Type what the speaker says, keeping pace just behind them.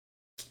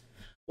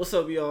What's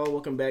up, y'all?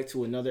 Welcome back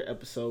to another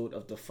episode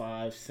of the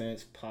 5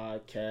 Cents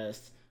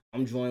Podcast.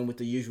 I'm joined with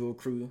the usual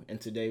crew, and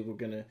today we're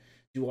gonna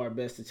do our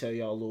best to tell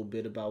y'all a little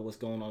bit about what's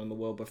going on in the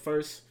world. But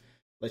first,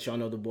 let y'all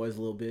know the boys a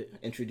little bit.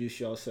 Introduce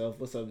yourself.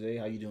 What's up, Jay?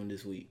 How you doing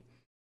this week?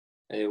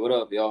 Hey, what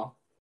up, y'all?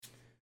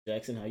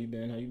 Jackson, how you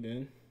been? How you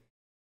been?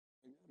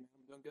 I'm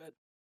doing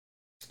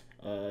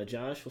good.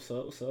 Josh, what's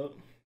up? What's up?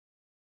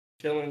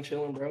 Chilling,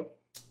 bro.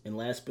 And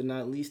last but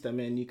not least, that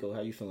man Nico.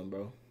 How you feeling,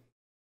 bro?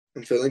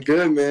 I'm feeling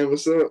good, man.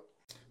 What's up?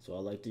 So I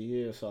like to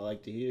hear.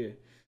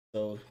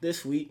 So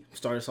this week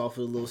start us off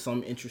with a little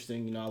something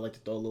interesting. You know, I like to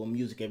throw a little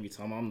music every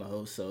time I'm the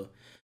host. So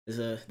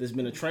there's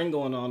been a trend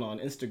going on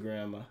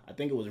Instagram. I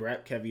think it was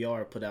Rap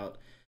Caviar put out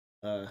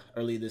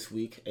early this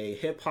week a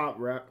hip hop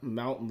rap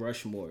Mount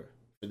Rushmore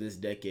for this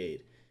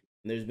decade.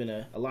 And there's been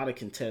a lot of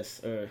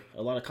contests or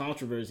a lot of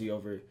controversy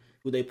over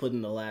who they put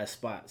in the last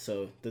spot.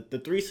 So the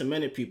three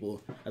cemented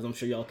people, as I'm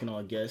sure y'all can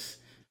all guess,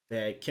 they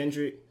had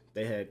Kendrick,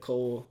 they had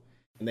Cole,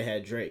 and they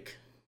had Drake.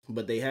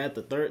 But they had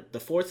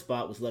the fourth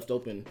spot was left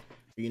open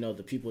for,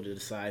 the people to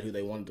decide who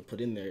they wanted to put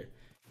in there.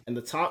 And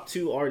the top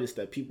two artists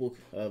that people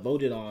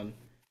voted on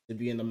to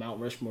be in the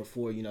Mount Rushmore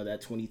for, that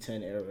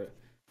 2010 era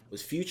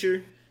was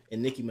Future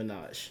and Nicki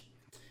Minaj.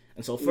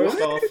 And so first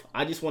off,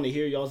 I just want to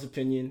hear y'all's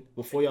opinion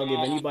before y'all give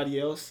anybody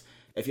else.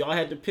 If y'all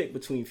had to pick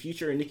between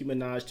Future and Nicki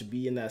Minaj to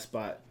be in that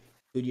spot,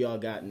 who do y'all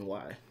got and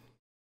why?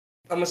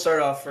 I'm gonna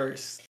start off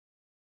first.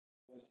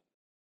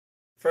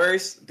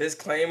 First,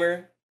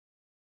 disclaimer.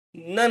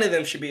 None of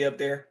them should be up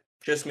there.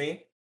 Just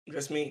me.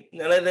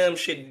 None of them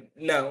should.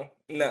 No.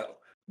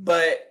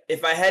 But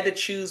if I had to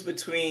choose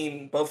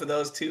between both of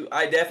those two,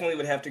 I definitely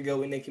would have to go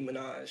with Nicki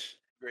Minaj.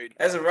 Great.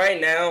 As of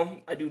right now,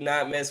 I do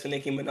not mess with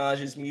Nicki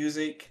Minaj's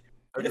music.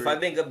 But if I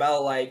think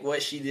about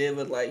what she did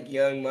with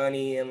Young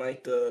Money and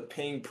the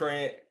Pink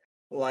Print,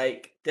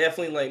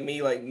 definitely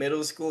me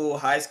middle school,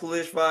 high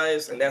schoolish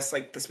vibes, and that's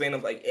the span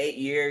of 8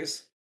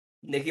 years.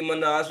 Nicki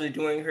Minaj was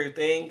doing her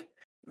thing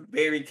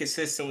very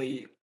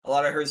consistently. A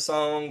lot of her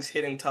songs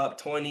hitting top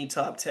 20,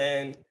 top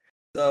 10.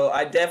 So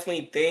I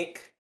definitely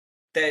think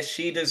that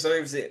she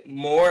deserves it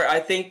more. I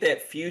think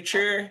that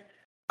Future,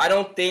 I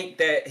don't think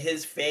that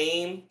his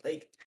fame,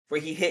 where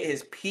he hit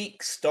his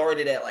peak,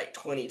 started at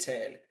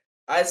 2010.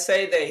 I'd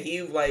say that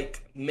he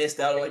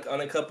missed out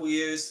on a couple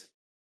years.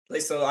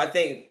 So I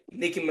think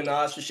Nicki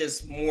Minaj was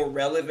just more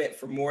relevant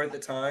for more at the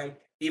time,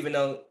 even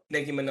though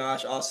Nicki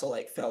Minaj also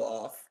fell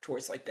off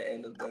towards the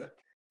end of the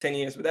 10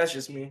 years. But that's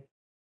just me.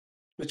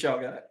 What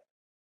y'all got?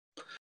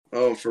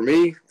 For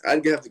me,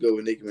 I'd have to go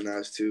with Nicki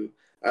Minaj too.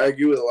 I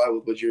agree with a lot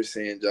with what you were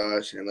saying,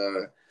 Josh, and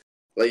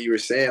like you were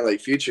saying,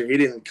 Future, he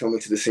didn't come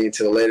into the scene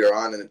till later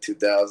on in the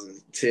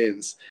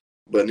 2010s,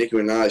 but Nicki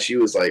Minaj, she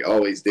was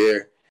always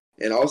there,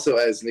 and also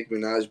as Nicki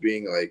Minaj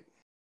being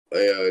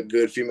a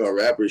good female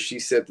rapper, she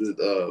set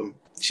the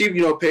she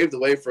paved the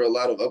way for a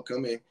lot of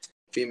upcoming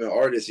female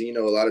artists. And,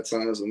 a lot of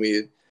times when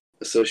we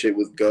associate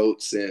with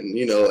goats and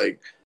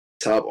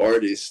top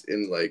artists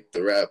in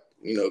the rap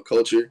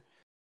culture.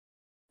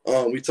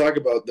 We talk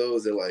about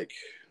those that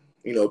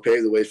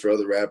pave the way for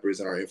other rappers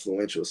and are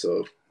influential.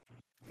 So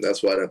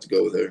that's why I'd have to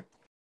go with her.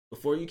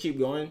 Before you keep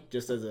going,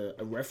 just as a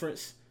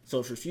reference,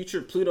 so for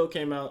Future, Pluto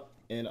came out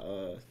in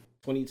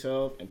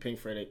 2012 and Pink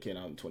Friday came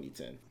out in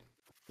 2010.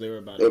 They were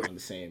about around the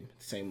same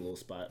little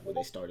spot where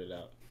they started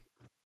out.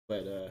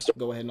 But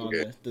go ahead and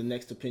on the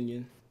next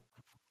opinion.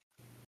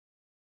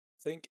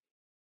 I think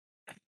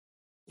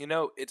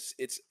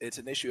it's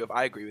an issue of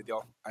I agree with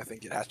y'all. I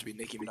think it has to be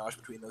Nicki Minaj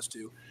between those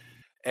two.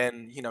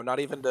 And, not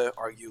even to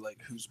argue,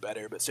 who's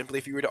better, but simply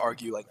if you were to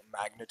argue,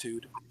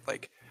 magnitude,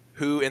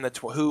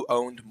 who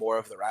owned more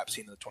of the rap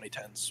scene in the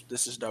 2010s.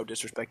 This is no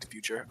disrespect to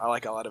Future. I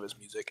like a lot of his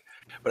music.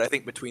 But I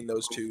think between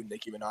those two,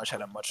 Nicki Minaj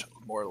had a much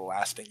more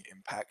lasting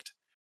impact,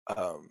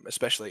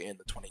 especially in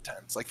the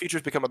 2010s.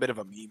 Future's become a bit of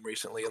a meme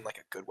recently in, a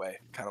good way,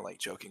 kind of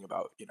joking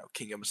about,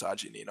 king of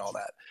misogyny and all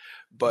that.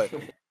 But,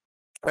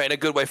 in a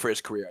good way for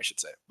his career, I should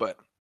say. But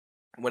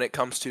when it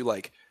comes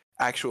to,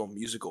 actual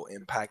musical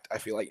impact, I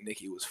feel like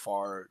Nicki was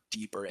far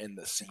deeper in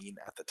the scene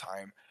at the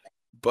time.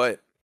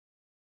 But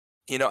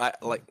I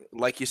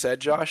like you said,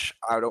 Josh,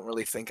 I don't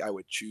really think I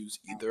would choose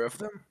either of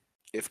them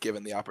if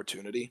given the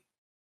opportunity.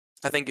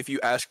 I think if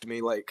you asked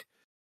me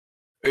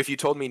if you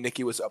told me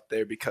Nicki was up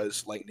there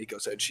because like Nico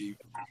said, she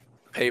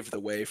paved the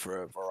way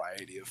for a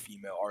variety of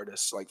female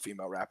artists,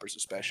 female rappers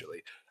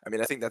especially. I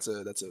mean, I think that's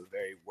a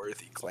very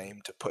worthy claim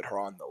to put her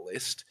on the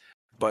list.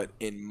 But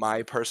in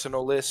my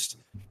personal list,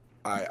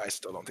 I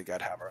still don't think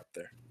I'd have her up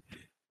there.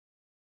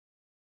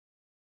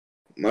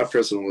 My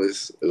personal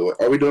list.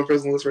 Are we doing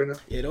personal list right now?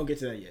 Yeah, don't get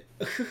to that yet.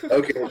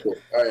 Okay, cool.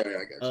 All right,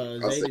 I got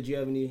you. Zay, did you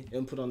have any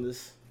input on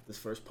this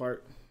first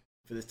part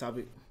for this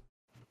topic?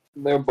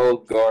 They're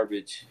both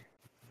garbage.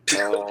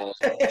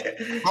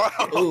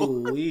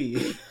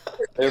 Ooh-wee.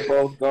 They're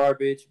both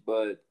garbage,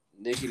 but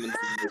Nicki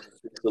Minaj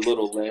is a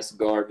little less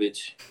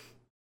garbage.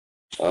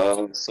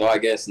 So I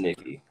guess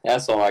Nicki.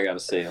 That's all I gotta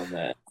say on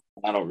that.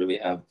 I don't really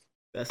have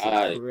That's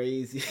I-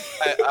 crazy.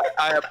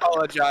 I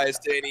apologize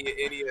to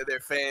any of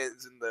their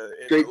fans in the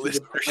Straight to the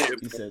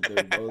listenership. He said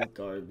they're both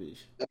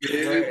garbage.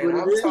 Right, and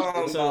I'm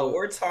talking So- about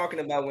we're talking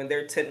about when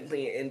they're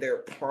technically in their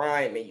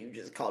prime and you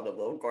just call them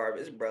little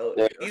garbage, bro.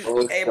 They're You,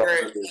 both hey, bro,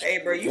 garbage. hey,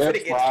 bro, you Their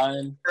finna get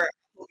prime,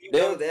 you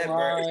their know that, bro.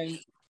 prime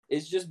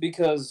is just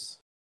because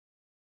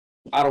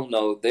I don't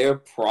know. Their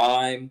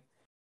prime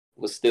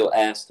was still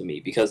ass to me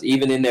because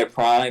even in their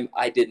prime,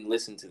 I didn't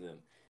listen to them.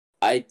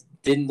 I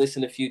didn't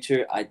listen to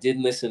Future. I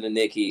didn't listen to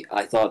Nicki.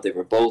 I thought they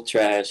were both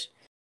trash.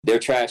 They're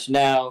trash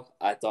now.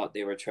 I thought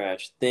they were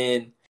trash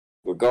then.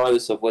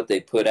 Regardless of what they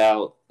put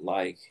out,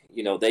 like,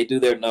 you know, they do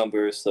their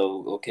numbers,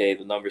 so okay,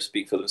 the numbers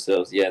speak for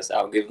themselves. Yes,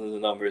 I'll give them the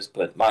numbers,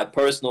 but my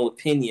personal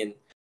opinion,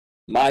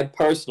 there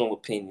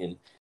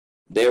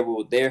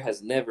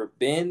has never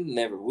been,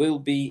 never will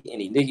be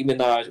any Nicki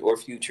Minaj or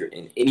Future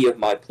in any of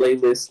my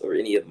playlists or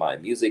any of my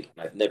music.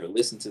 I've never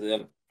listened to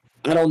them.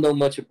 I don't know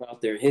much about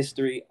their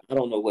history. I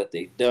don't know what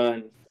they've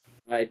done.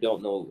 I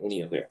don't know any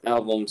of their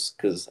albums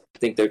because I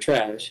think they're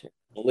trash. I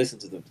don't listen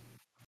to them.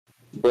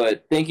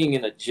 But thinking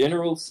in a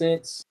general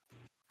sense,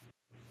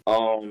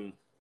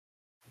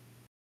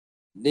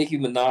 Nicki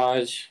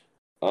Minaj,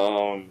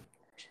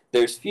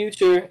 there's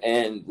Future,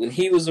 and when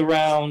he was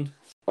around,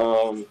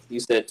 you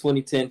said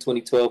 2010,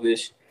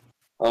 2012-ish,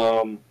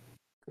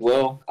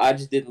 well, I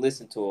just didn't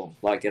listen to him,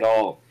 like, at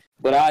all.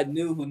 But I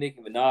knew who Nicki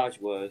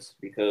Minaj was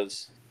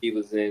because she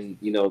was in,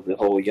 you know, the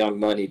whole Young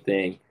Money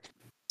thing.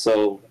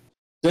 So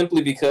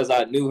simply because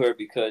I knew her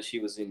because she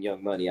was in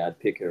Young Money, I'd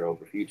pick her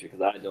over Future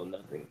because I know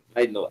nothing.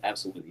 I know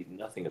absolutely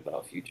nothing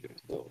about Future,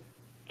 so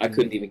I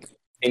couldn't even give an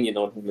opinion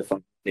on him if I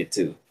wanted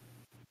to.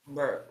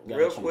 Bro, Got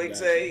real you, quick, got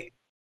Zay.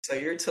 So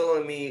you're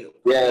telling me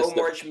Yes, no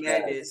March yes.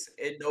 Madness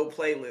and no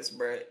playlist,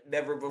 bro?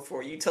 Never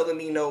before. You telling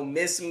me no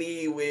Miss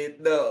Me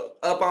with the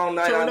Up All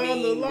Night Turn on on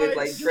Me the with like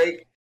lights.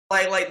 Drake?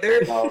 Like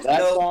there. No, that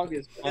no, song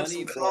is and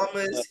funny, some but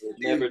commas. no, it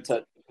never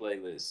touched the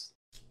playlist.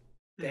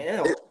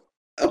 Damn.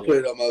 I'll put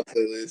it on my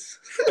playlist.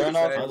 Turn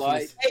off I the was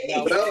lights. Hey,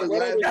 Now, But I was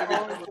what other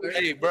laughing. songs?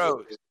 Hey,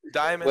 bro,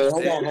 Diamonds, Wait,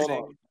 hold on,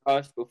 Dancing,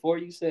 Josh. Before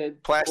you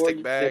said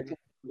Plastic Bag,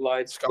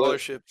 lights,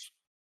 Scholarships.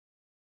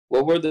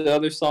 what were the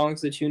other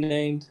songs that you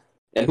named?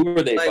 And who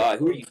were they Like- by?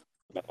 Who are you talking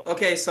about?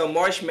 Okay, so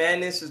March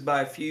Madness is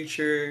by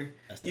Future.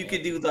 That's the You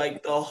could anthem. do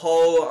like the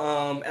whole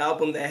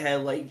album that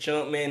had like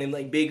Jumpman and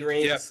like Big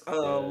Rings. Yeah. Had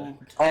Oh,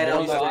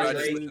 albums no, by I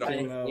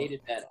Drake.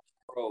 hated that,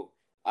 bro.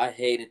 I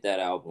hated that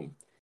album.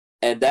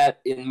 And that,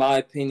 in my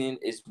opinion,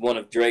 is one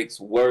of Drake's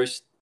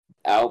worst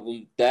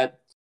album.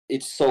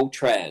 It's so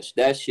trash.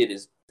 That shit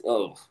is,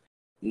 oh,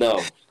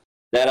 no.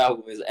 That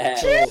album is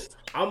ass. So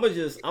I'm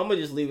gonna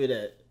just leave it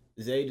at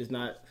Zay does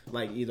not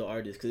like either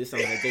artist because it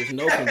sounds like there's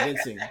no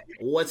convincing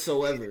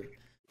whatsoever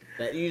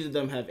that either of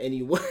them have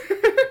any worth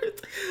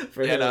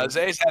for Yeah, him. no,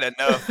 Zay's had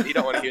enough. You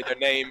don't want to hear their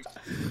name.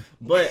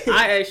 But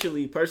I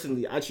actually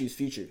personally I choose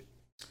Future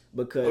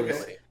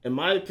because Okay. in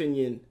my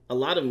opinion a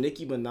lot of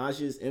Nicki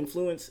Minaj's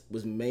influence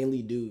was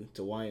mainly due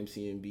to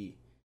YMCMB.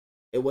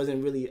 It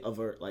wasn't really of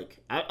her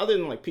other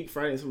than like Peak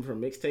Friday and some of her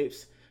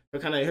mixtapes.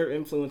 Her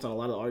influence on a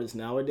lot of artists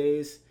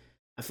nowadays,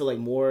 I feel like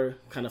more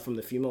kind of from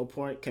the female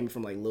point came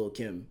from like Lil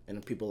Kim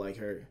and people like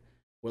her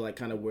were like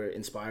kind of were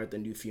inspired the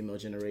new female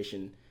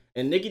generation.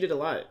 And Nicki did a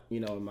lot,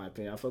 you know, in my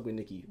opinion. I fuck with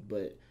Nicki,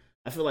 but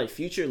I feel like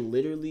Future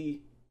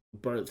literally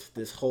birthed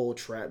this whole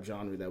trap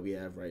genre that we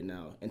have right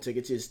now and took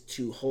it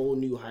to whole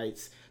new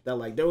heights that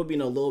like there would be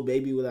no Lil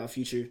Baby without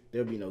Future,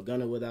 there would be no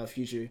Gunna without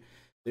Future,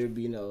 there would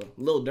be no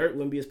Lil Durk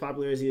wouldn't be as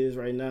popular as he is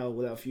right now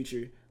without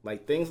Future.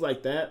 Like things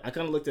like that, I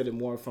kind of looked at it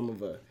more from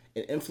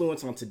an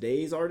influence on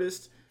today's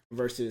artist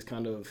versus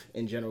kind of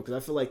in general because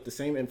I feel like the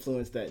same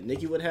influence that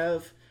Nicki would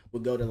have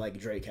would go to like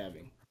Drake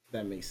having. If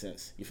that makes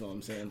sense. You feel what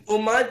I'm saying?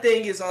 Well, my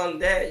thing is on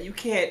that. You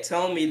can't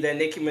tell me that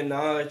Nicki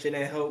Minaj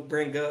didn't help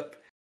bring up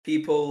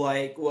people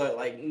like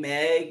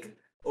Meg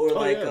or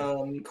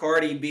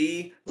Cardi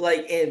B.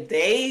 Like, and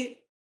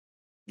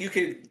you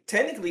could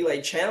technically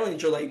like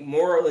challenge or like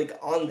more like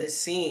on the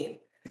scene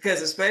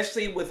because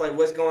especially with like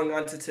what's going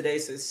on to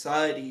today's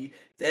society,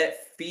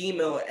 that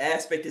female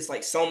aspect is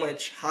like so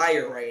much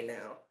higher right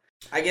now.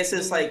 I guess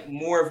it's like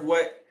more of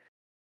what.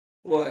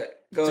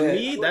 Go to ahead.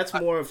 me, that's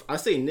more of I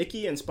say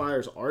Nicki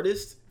inspires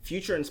artists.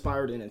 Future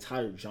inspired an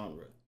entire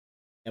genre,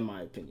 in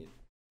my opinion,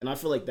 and I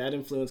feel like that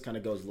influence kind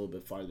of goes a little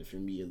bit farther for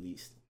me, at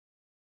least.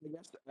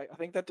 I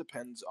think that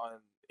depends on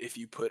if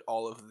you put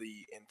all of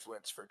the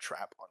influence for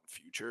trap on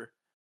Future.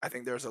 I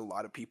think there's a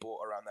lot of people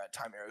around that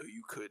time era who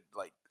you could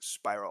like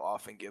spiral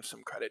off and give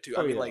some credit to.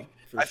 I mean, like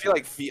I feel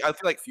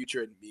like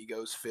Future and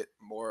Migos fit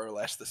more or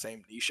less the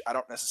same niche. I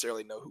don't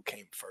necessarily know who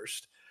came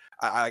first.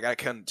 I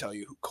couldn't tell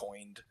you who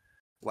coined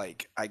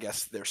like I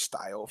guess their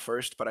style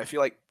first, but I feel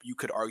like you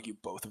could argue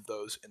both of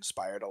those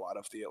inspired a lot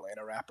of the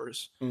Atlanta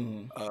rappers,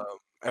 or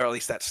at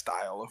least that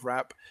style of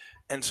rap.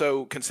 And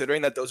so,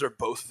 considering that those are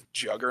both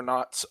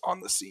juggernauts on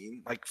the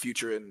scene, like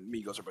Future and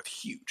Migos are both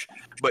huge,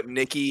 but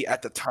Nicki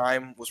at the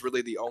time was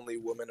really the only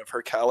woman of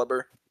her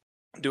caliber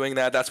doing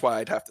that. That's why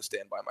I'd have to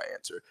stand by my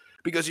answer,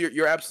 because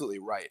you're absolutely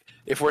right.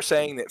 If we're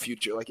saying that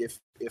Future, like if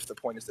the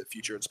point is that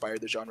Future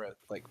inspired the genre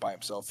like by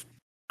himself,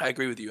 I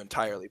agree with you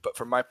entirely. But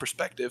from my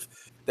perspective,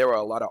 there were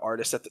a lot of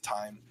artists at the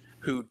time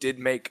who did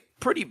make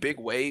pretty big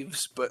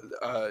waves, but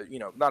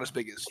not as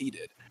big as he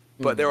did.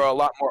 But there were a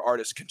lot more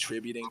artists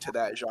contributing to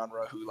that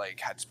genre who like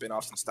had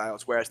spin-offs and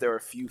styles, whereas there were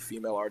a few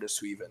female artists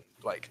who even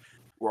like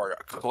were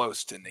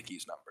close to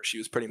Nicki's number. She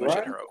was pretty much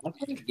in her own.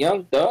 I think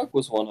Young Thug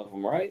was one of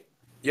them, right?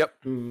 Yep.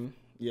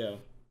 Yeah.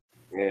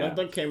 Yeah.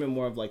 Thug came in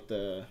more of like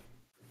I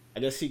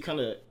guess he kind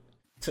of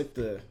took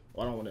the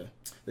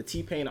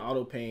T-Pain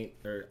auto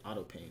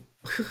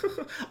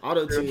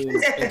tune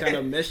and kind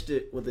of meshed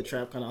it with the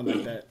trap, kind of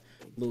like that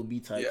little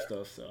beat type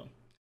stuff. So,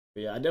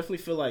 but yeah, I definitely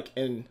feel like,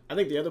 and I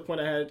think the other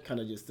point I had, kind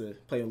of just to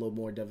play a little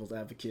more devil's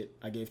advocate,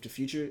 I gave to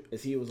Future,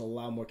 is he was a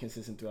lot more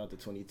consistent throughout the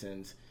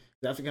 2010s.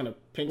 After kind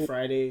of Pink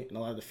Friday and a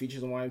lot of the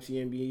features on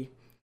YMCMB,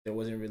 there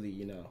wasn't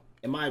really,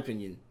 in my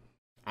opinion,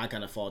 I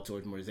kind of fall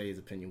towards more Zay's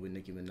opinion with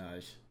Nicki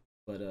Minaj.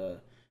 But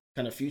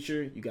kind of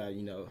Future, you got,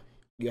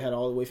 you had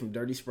all the way from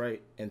Dirty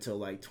Sprite until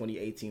like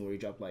 2018 where he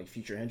dropped like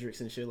Future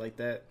Hendrix and shit like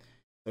that.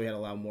 So he had a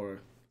lot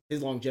more,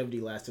 his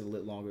longevity lasted a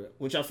little longer,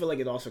 which I feel like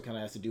it also kind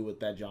of has to do with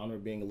that genre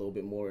being a little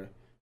bit more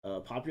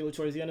popular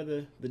towards the end of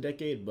the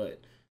decade.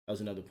 But that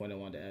was another point I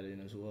wanted to add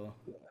in as well.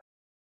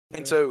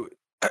 And so,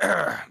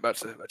 about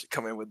to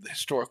come in with the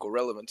historical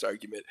relevance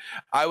argument.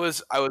 I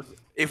was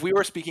if we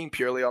were speaking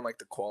purely on like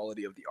the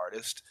quality of the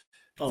artist,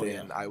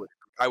 then I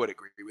would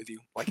agree with you.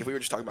 Like if we were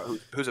just talking about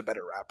who's a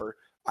better rapper,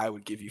 I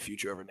would give you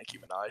Future over Nicki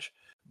Minaj.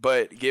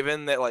 But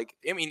given that, like,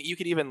 I mean, you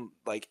could even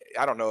like,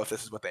 I don't know if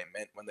this is what they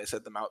meant when they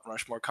said the Mount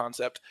Rushmore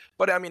concept,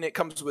 but I mean, it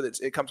comes with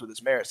its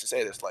merits to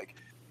say this. Like,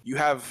 you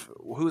have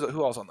who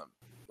else on the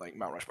like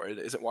Mount Rushmore?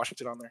 Isn't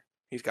Washington on there?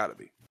 He's got to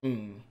be.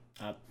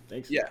 I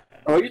think so. Yeah.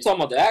 Oh, you're talking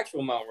about the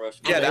actual Mount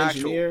Rushmore? Yeah, the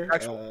actual.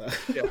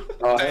 Yeah.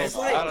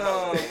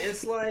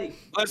 It's like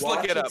Let's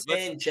look it up.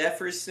 And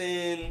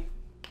Jefferson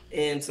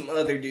and some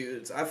other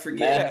dudes. I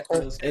forget.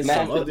 And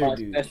some other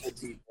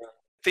dudes.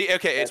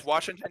 It's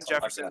Washington,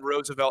 Jefferson,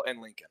 Roosevelt,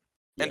 and Lincoln.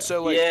 Yeah. And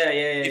so, like,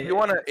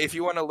 if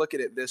you wanna look at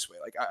it this way,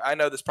 like, I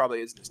know this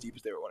probably isn't as deep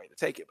as they were wanting to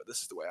take it, but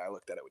this is the way I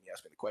looked at it when you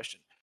asked me the question.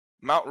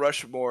 Mount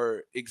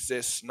Rushmore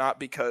exists not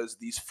because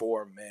these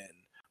four men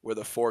were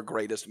the four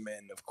greatest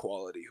men of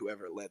quality who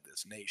ever led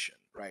this nation,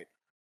 right?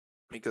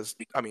 Because,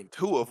 I mean,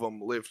 two of them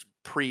lived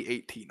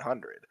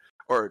pre-1800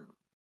 or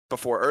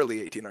before early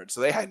 1800, so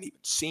they hadn't even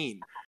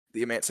seen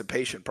the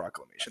Emancipation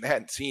Proclamation. They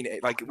hadn't seen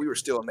it. Like, we were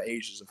still in the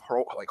ages of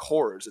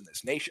horrors in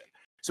this nation.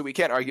 So we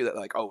can't argue that,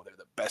 like, oh, they're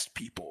the best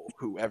people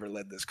who ever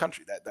led this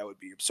country. That would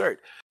be absurd.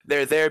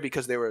 They're there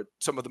because they were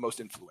some of the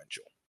most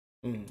influential.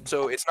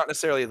 So it's not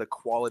necessarily the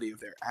quality of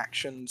their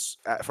actions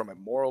from a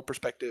moral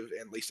perspective,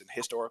 and at least in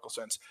historical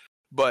sense.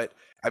 But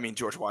I mean,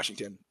 George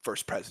Washington,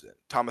 first president.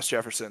 Thomas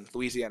Jefferson,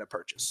 Louisiana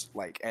Purchase,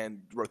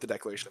 and wrote the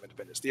Declaration of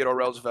Independence. Theodore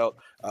Roosevelt,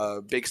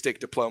 big stick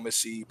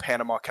diplomacy,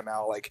 Panama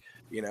Canal,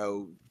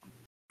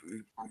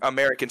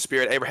 American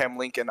spirit. Abraham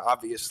Lincoln,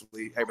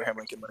 obviously,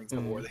 running the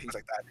war, things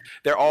like that.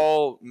 They're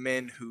all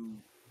men who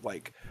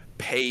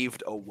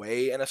paved a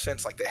way in a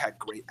sense. Like, they had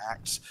great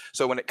acts.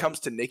 So when it comes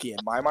to Nicki, in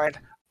my mind,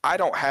 I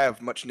don't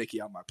have much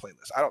Nicki on my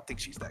playlist. I don't think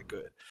she's that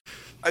good.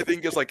 I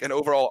think as an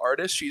overall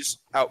artist, she's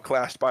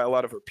outclassed by a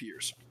lot of her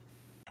peers.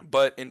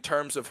 But in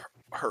terms of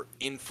her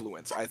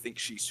influence, I think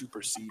she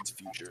supersedes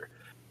Future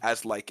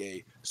as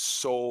a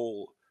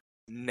sole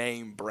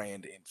name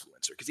brand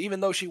influencer. Because even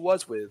though she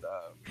was with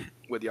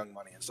Young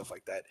Money and stuff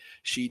like that,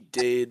 she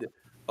did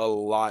a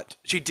lot.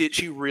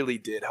 She really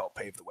did help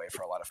pave the way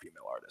for a lot of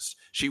female artists.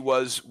 She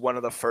was one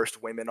of the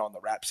first women on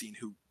the rap scene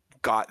who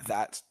got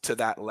that to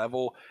that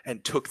level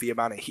and took the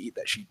amount of heat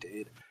that she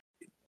did,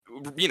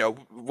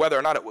 whether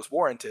or not it was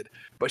warranted,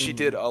 but she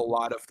did a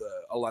lot of the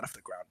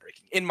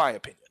groundbreaking, in my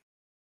opinion.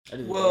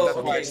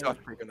 Well,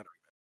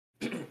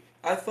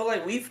 I feel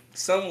like we've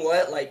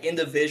somewhat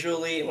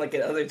individually and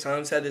at other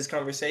times had this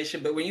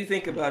conversation, but when you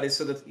think about it,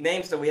 so the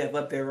names that we have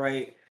up there,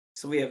 right?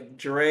 So we have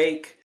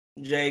Drake,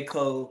 J.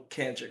 Cole,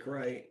 Kendrick,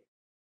 right?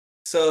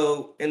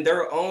 So in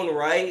their own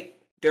right,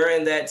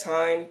 during that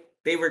time,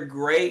 they were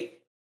great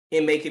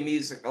in making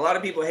music. A lot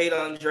of people hate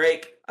on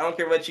Drake. I don't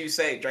care what you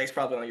say. Drake's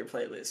probably on your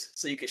playlist,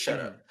 so you can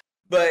shut up.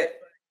 But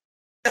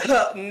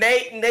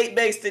Nate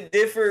begs to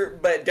differ.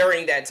 But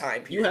during that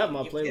time period, you have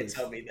my playlist. You can't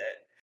tell me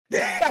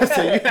that.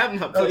 So you have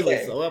my playlist.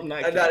 Okay. So I'm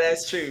not. No,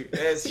 that's true.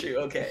 That's true.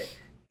 Okay,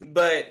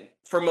 but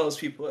for most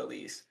people, at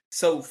least.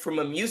 So from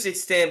a music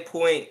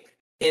standpoint,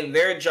 in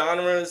their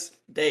genres,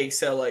 they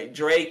excel. Like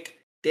Drake.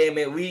 Damn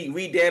it,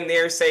 we damn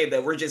near say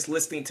that we're just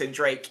listening to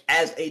Drake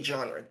as a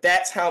genre.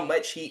 That's how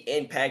much he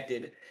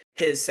impacted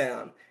his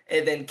sound.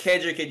 And then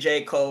Kendrick and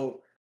J.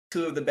 Cole,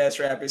 two of the best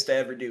rappers to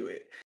ever do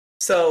it.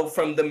 So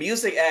from the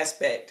music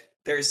aspect,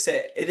 they're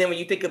set. And then when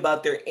you think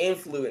about their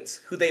influence,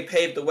 who they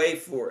paved the way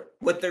for,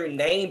 what their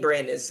name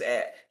brand is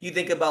at, you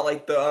think about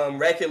the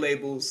record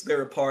labels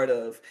they're a part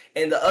of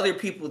and the other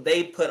people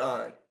they put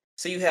on.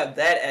 So you have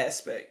that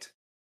aspect.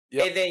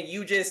 Yep. And then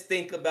you just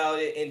think about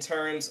it in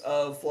terms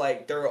of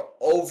like their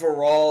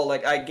overall,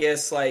 like I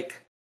guess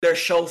like their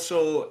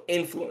social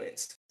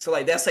influence. So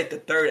like that's like the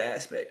third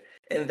aspect,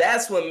 and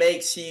that's what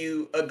makes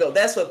you a go.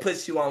 That's what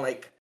puts you on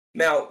like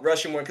Mount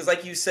Rushmore, because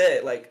like you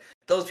said, like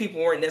those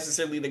people weren't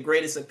necessarily the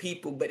greatest of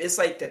people, but it's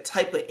like the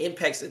type of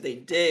impacts that they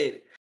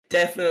did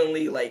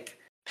definitely like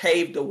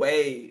paved the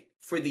way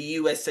for the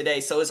U.S. today.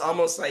 So it's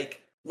almost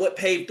like what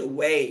paved the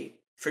way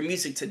for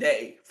music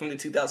today from the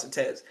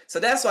 2010s. So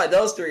that's why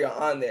those three are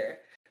on there.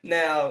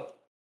 Now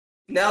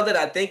that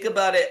I think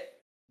about it,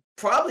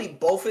 probably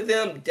both of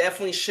them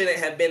definitely shouldn't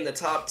have been the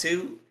top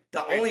two.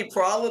 The only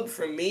problem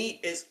for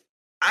me is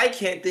I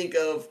can't think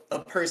of a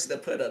person to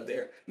put up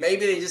there.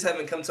 Maybe they just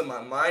haven't come to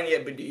my mind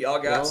yet, but do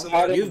y'all got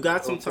some? You've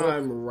got some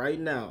time right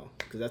now,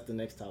 because that's the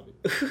next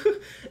topic.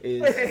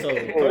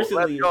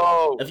 Personally,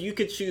 if you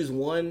could choose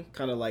one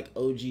kind of like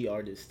OG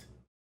artist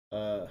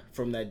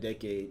from that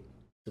decade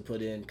to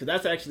put in, because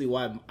that's actually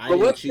why I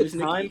didn't choose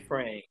Nicki.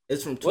 Frame?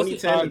 It's from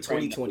 2010 to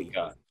 2020.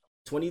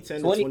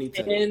 2010 to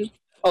 2010.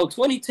 Oh,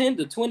 2010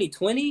 to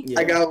 2020? Yeah.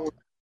 I got one.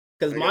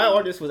 Because my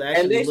artist was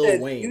actually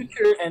Lil Wayne.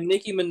 Future and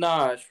Nicki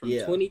Minaj from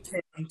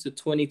 2010 to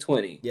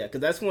 2020. Yeah,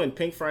 because that's when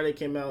Pink Friday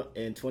came out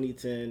in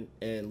 2010,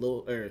 and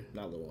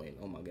not Lil Wayne,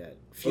 oh my god,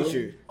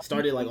 Future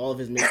started like all of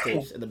his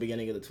mixtapes at the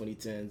beginning of the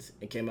 2010s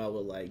and came out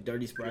with like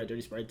Dirty Sprite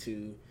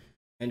 2,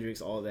 Hendrix,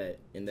 all that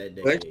in that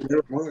decade.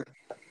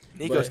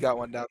 Nico's got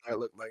one down there, it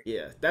looked like.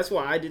 Yeah, that's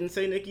why I didn't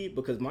say Nicki,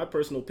 because my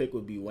personal pick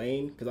would be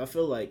Wayne, because I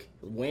feel like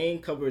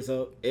Wayne covers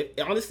up.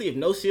 Honestly, if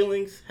No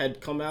Ceilings had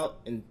come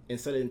out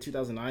instead of in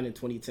 2009 and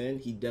 2010,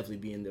 he'd definitely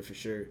be in there for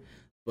sure.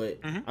 But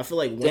I feel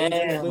like Wayne's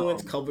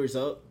influence covers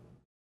up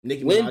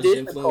Nicki Minaj's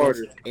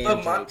influence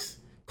and Drake's.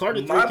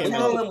 Carter 3 came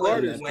out. My problem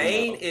with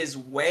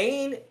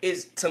Wayne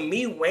is to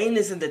me, Wayne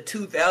is in the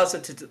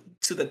 2000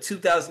 to the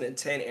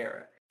 2010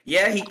 era.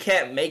 Yeah, he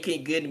kept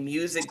making good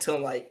music till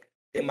like,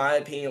 in my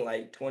opinion,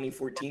 like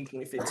 2014,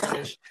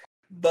 2015-ish.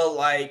 But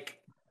like,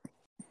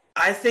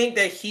 I think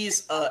that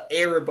he's an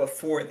era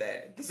before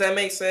that. Does that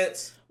make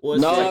sense? Well,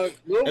 no,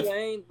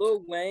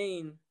 Lil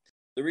Wayne.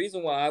 The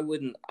reason why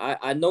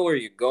I know where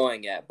you're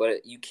going at,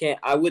 but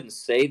I wouldn't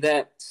say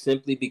that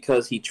simply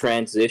because he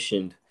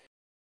transitioned,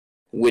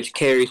 which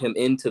carried him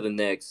into the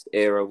next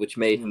era, which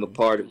made him a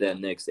part of that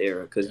next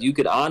era. Because you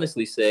could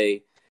honestly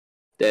say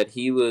that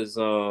he was,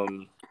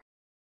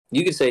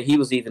 you could say he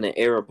was even an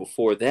era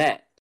before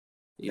that.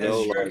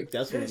 That's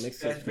what it makes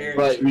sense.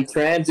 But he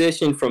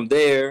transitioned from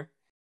there,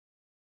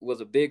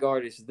 was a big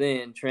artist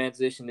then,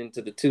 transitioned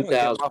into the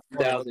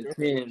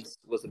 2010s,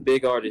 was a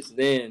big artist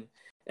then,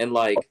 and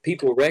like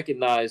people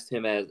recognized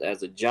him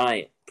as a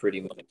giant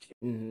pretty much.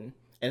 Mm-hmm.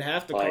 And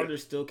half the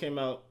Carters still came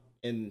out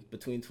in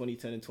between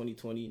 2010 and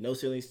 2020. No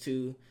Ceilings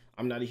 2,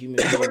 I'm Not a Human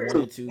Being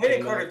 1 and 2. When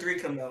did Carter 3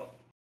 come out?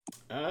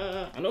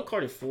 I know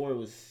Carter 4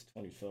 was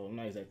 2012. I'm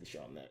not exactly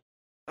sure on that.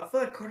 I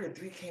feel like Carter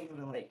 3 came out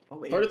in like,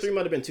 Carter 3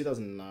 might have been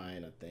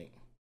 2009, I think.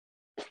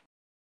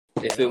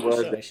 If it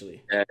was,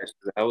 actually, that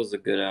was a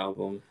good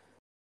album.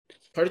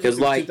 Because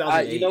like,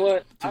 you know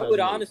what, I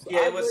would honestly,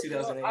 it was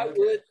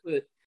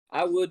 2008.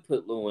 I would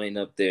put Lil Wayne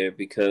up there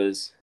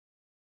because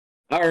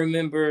I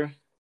remember,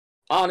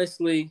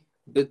 honestly,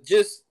 but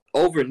just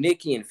over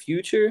Nicki and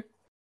Future,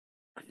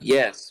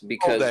 yes,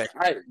 because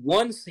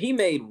he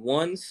made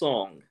one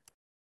song.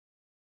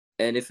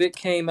 And if it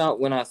came out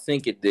when I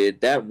think it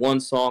did, that one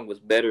song was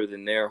better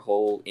than their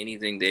whole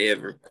anything they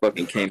ever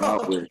fucking came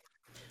out with.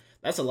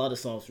 That's a lot of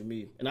songs for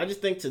me. And I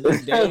just think to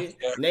this day,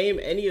 name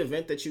any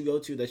event that you go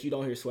to that you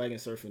don't hear Swag and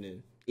Surfing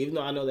in. Even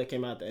though I know that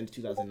came out at the end of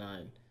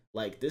 2009.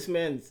 Like, this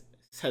man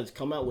has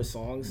come out with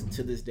songs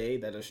to this day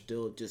that are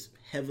still just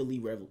heavily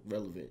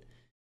relevant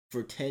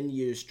for 10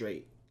 years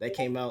straight. That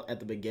came out at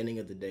the beginning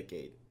of the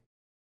decade,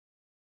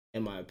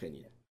 in my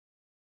opinion.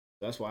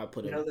 That's why I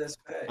put him.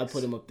 I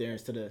put him up there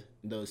instead of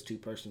those two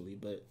personally.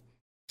 But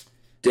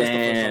that's the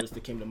first artist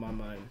that came to my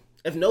mind.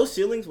 If No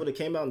Ceilings would have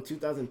came out in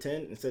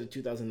 2010 instead of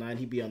 2009,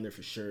 he'd be on there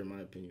for sure, in my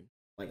opinion,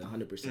 like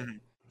 100%.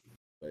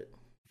 But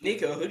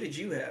Nico, who did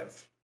you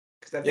have?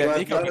 I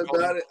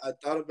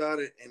thought about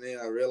it, and then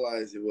I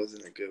realized it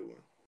wasn't a good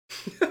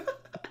one.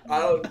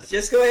 Oh,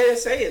 just go ahead and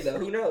say it though.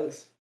 Who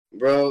knows,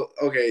 bro?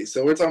 Okay,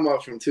 so we're talking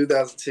about from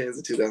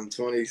 2010s to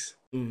 2020s.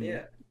 Mm-hmm.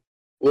 Yeah.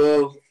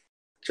 Well,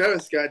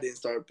 Travis Scott didn't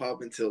start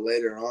popping until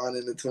later on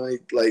in the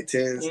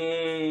 10s.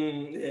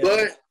 Yeah.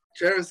 But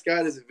Travis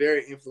Scott is a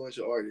very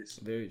influential artist.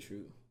 Very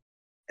true.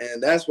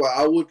 And that's why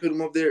I would put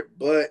him up there.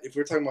 But if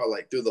we're talking about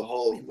like through the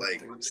whole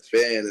like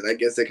span, then I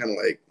guess that kind of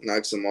like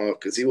knocks him off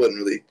because he wasn't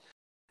really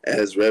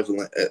as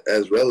relevant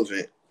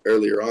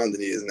earlier on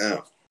than he is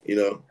now. You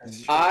know,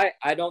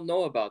 I don't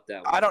know about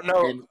that one. I don't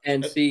know.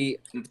 And see,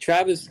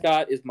 Travis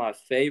Scott is my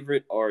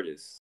favorite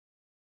artist.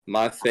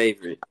 My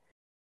favorite.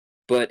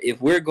 But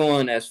if we're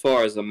going as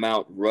far as a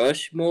Mount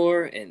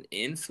Rushmore and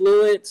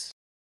influence,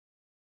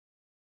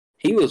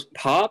 he was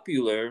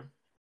popular,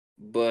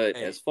 but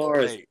as far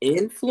as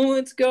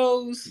influence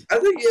goes, I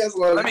think he has a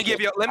lot of. Let me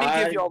give y'all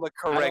the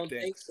correct answer. I don't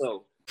think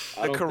so.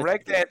 The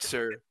correct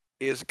answer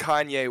is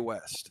Kanye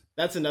West.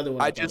 That's another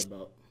one I thought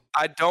about.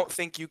 I don't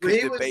think you could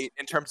debate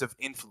in terms of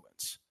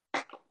influence.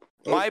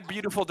 My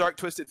Beautiful Dark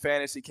Twisted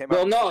Fantasy came out.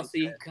 Well, no,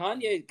 see,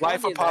 Kanye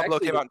Life of Pablo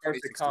came out in the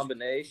perfect 2016.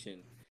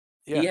 combination.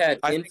 Yeah. He had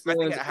I think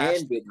influence it has and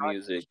to be good Kanye.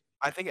 music.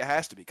 I think it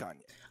has to be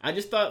Kanye. I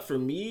just thought for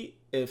me,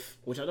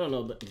 which I don't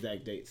know the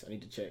exact dates, I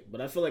need to check,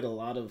 but I feel like a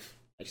lot of,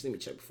 actually let me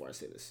check before I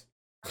say this.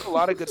 There's a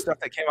lot of good stuff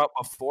that came out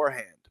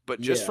beforehand, but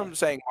just from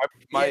saying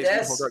my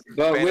Beautiful Dark Twisted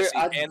but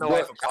Fantasy and The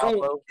Life of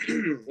Pablo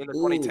in the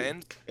Ooh,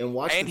 2010s, and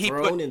Watch and the he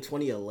Throne in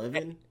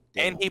 2011.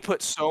 and he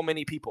put so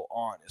many people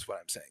on, is what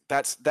I'm saying.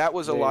 That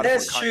was a lot.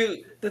 That's of true.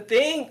 The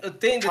thing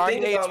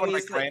Kanye is about one me of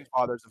is the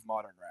grandfathers of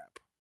modern rap.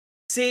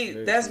 See,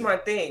 Very that's true. my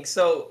thing.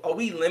 So are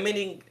we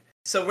limiting?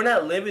 So we're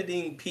not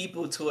limiting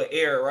people to an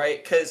era,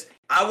 right? Because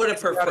I would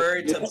have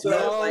preferred to put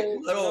like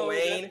Lil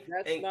Wayne.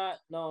 That's not.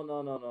 No.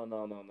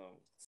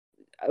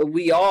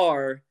 We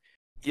are.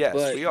 Yes,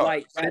 but we are.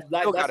 like But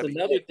that's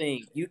another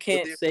thing. You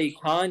can't say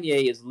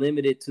Kanye is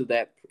limited to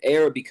that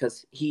era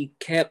because he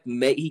kept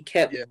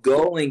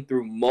going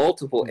through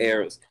multiple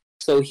eras.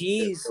 So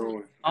he's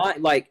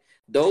like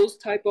those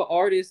type of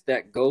artists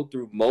that go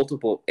through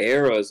multiple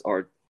eras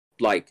are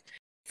like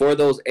for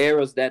those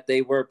eras that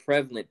they were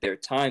prevalent, they're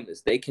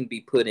timeless. They can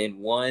be put in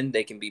one,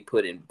 they can be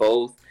put in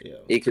both. Yeah.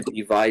 It could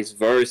be vice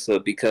versa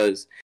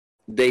because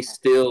they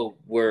still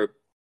were,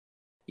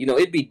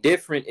 it'd be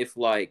different if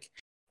like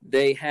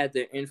they had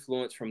their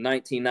influence from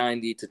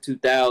 1990 to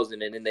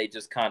 2000 and then they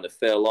just kind of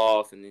fell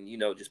off and then,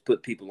 just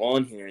put people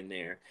on here and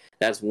there.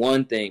 That's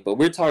one thing. But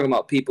we're talking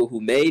about people who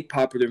made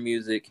popular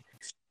music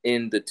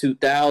in the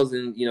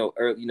 2000,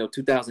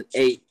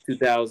 2008,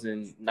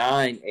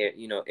 2009,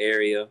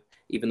 area,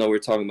 even though we're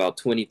talking about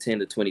 2010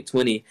 to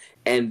 2020.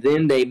 And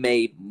then they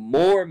made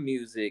more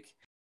music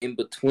in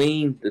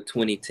between the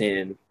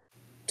 2010,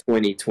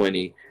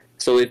 2020.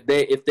 So if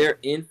their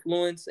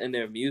influence and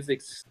their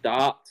music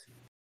stopped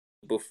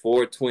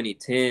before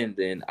 2010,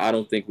 then I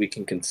don't think we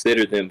can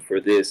consider them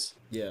for this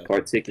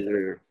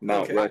particular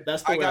Mount Rushmore.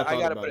 That's the way I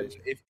thought about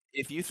it.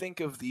 If you think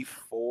of the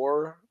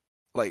four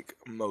like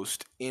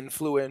most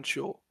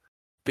influential,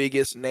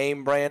 biggest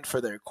name brand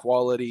for their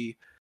quality,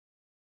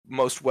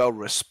 most well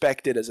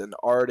respected as an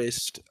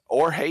artist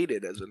or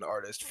hated as an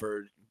artist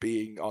for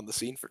being on the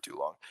scene for too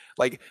long,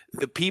 like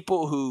the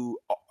people who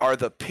are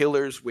the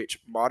pillars which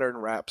modern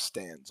rap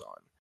stands on.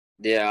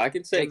 Yeah, I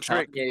can say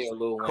Kendrick, Kanye or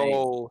Lil Wayne.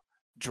 Cole,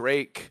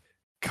 Drake,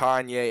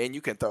 Kanye, and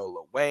you can throw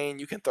Lil Wayne,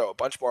 you can throw a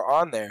bunch more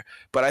on there.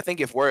 But I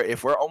think if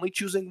we're only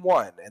choosing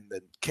one, and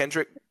then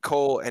Kendrick,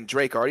 Cole, and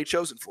Drake are already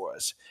chosen for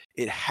us,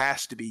 it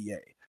has to be Ye,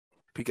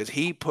 because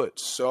he put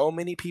so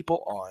many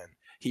people on.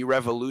 He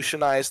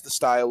revolutionized the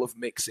style of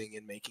mixing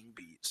and making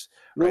beats.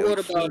 Well, what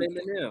about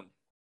Eminem?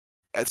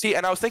 See,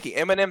 and I was thinking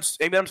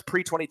Eminem's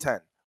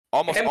pre-2010.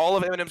 Almost all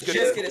of Eminem's good.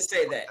 Just gonna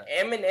say that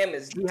Eminem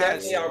is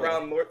definitely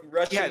around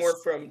Rushmore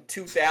from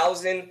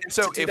 2000.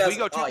 So to if we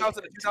go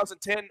 2000 to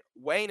 2010,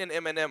 Wayne and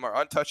Eminem are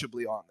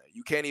untouchably on there.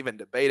 You can't even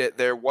debate it.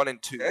 They're 1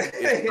 and 2,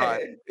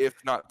 if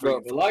not 3.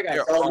 Bro, like I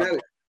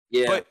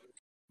said,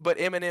 but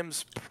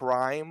Eminem's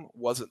prime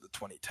wasn't the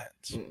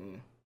 2010s. Mm-mm.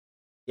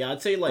 Yeah,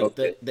 I'd say like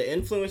the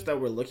influence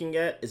that we're looking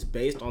at is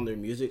based on their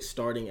music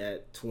starting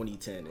at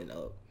 2010 and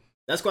up.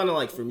 That's kind of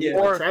like for me.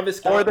 Like Travis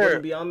Scott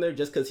wouldn't be on there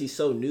just because he's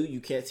so new. You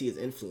can't see his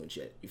influence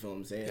yet. You feel what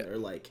I'm saying? Yeah. Or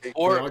like,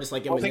 or artists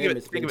like Eminem,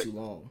 it's been too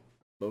long.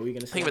 But what were you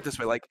gonna say? Think of it this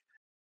way: like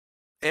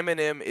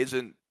Eminem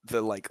isn't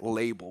the like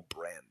label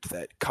brand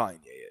that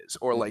Kanye is,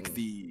 or like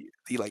the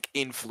like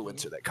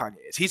influencer that Kanye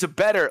is. He's a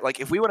better like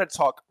if we want to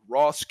talk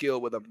raw skill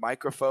with a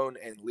microphone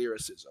and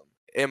lyricism,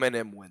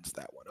 Eminem wins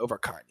that one over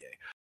Kanye.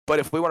 But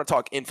if we want to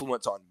talk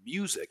influence on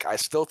music, I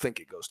still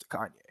think it goes to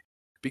Kanye.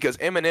 Because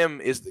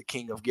Eminem is the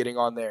king of getting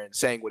on there and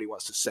saying what he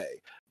wants to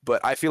say.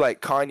 But I feel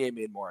like Kanye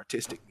made more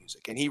artistic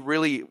music. And he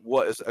really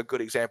was a good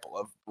example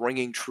of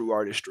bringing true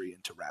artistry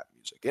into rap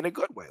music in a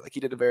good way. Like, he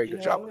did a very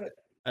good job with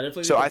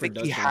it. So I think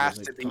he has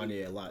to be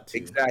Kanye a lot too.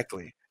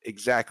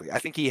 Exactly. I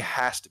think he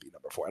has to be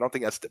number 4. I don't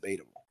think that's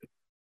debatable.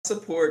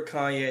 Support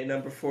Kanye at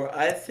number 4.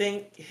 I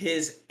think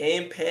his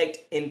impact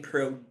in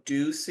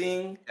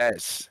producing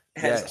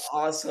has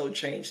also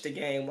changed the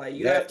game. Like,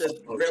 you have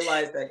to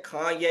realize that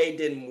Kanye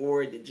did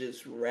more than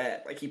just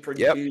rap. Like, he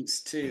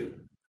produced too.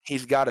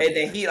 He's got it. And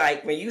then he,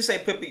 like, when you say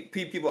put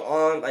people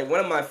on, like,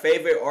 one of my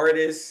favorite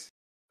artists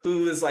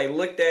who is like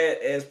looked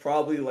at as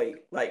probably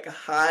like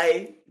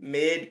high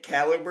mid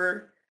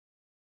caliber.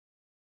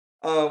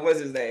 What's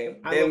his name?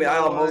 Damn it, I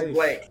almost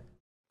blanked.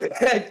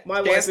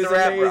 Chance the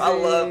Rapper.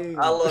 Amazing.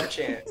 I love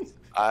Chance.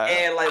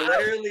 And like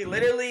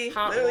literally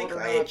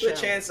Kanye put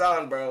Chance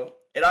on, bro.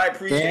 And I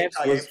appreciate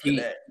Kanye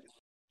for that.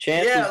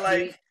 Chance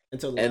like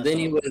and then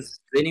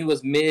he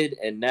was mid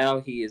and now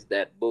he is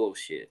that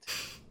bullshit.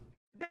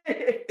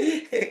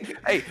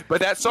 Hey,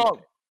 but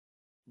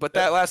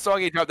that last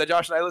song he dropped that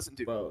Josh and I listened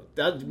to. Bro,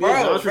 Josh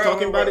was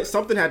talking about it.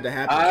 Something had to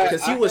happen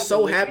because he was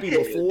so happy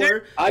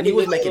before and he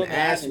was making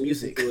ass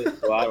music.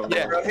 So I don't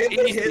know. Bro, him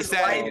and his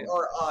wife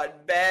are on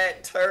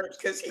bad terms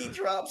because he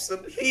dropped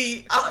some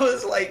heat. I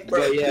was like, bro.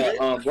 But yeah,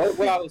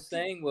 what I was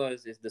saying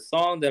is the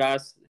song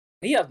that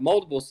he has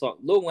multiple songs.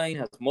 Lil Wayne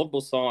has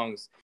multiple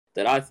songs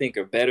that I think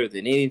are better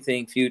than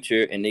anything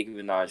Future and Nicki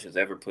Minaj has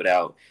ever put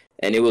out,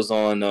 and it was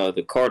on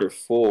the Carter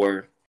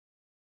 4,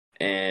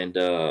 and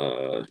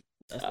That's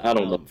I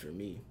don't know. for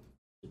me,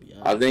 to be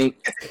I honest.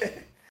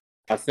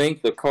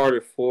 think the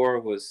Carter 4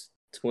 was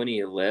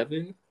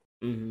 2011.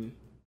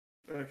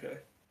 Okay.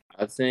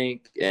 I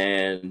think,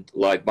 and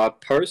like my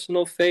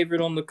personal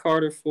favorite on the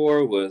Carter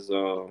 4 was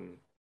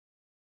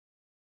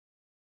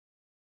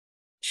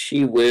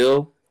She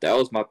Will. That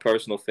was my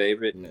personal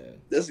favorite. Man,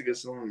 That's a good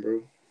song,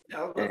 bro.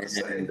 I was about to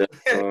say.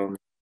 And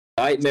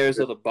Nightmares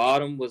of the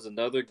Bottom was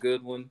another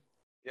good one.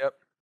 Yep.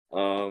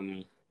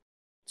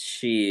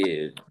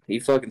 Shit, he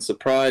fucking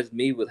surprised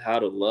me with How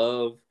to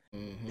Love.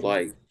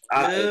 Like,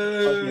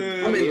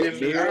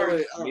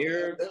 Mirror.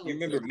 You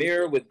remember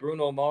Mirror with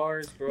Bruno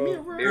Mars,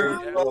 bro? Mirror.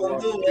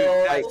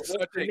 Like,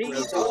 to me,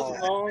 those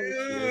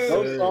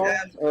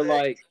songs are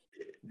like,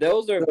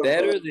 those are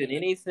better than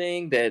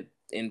anything that,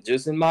 in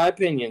my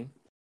opinion,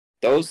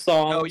 those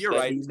songs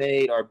he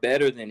made are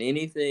better than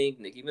anything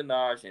Nicki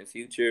Minaj and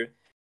Future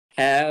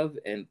have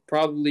and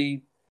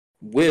probably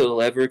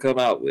will ever come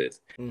out with.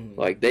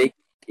 Like,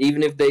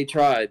 even if they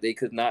tried, they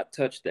could not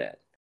touch that.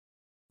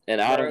 And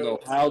I don't know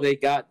how they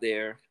got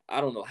there. I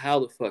don't know how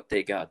the fuck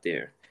they got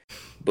there.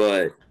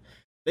 But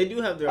they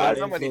do have their own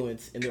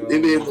influence in their own.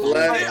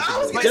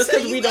 Just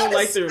because we don't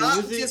like their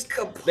music,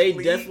 they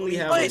definitely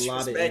have a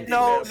lot of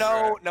influence.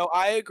 No.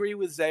 I agree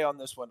with Zay on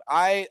this one.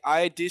 I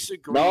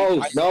disagree.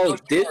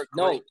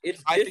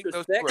 It's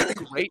disrespectful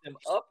to put them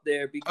up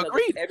there because of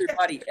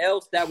everybody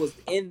else that was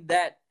in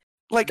that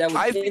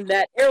in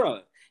that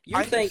era.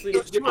 You think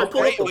it's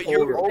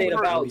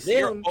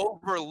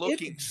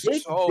overlooking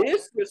it's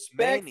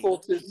disrespectful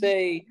to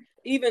say,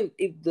 even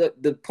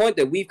the point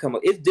that we've come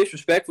up, it's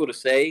disrespectful to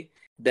say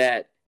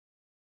that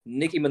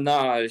Nicki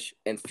Minaj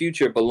and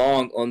Future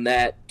belong on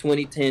that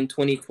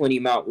 2010-2020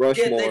 Mount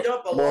Rushmore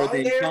more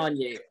than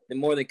Kanye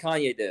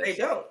does. They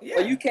don't. Yeah.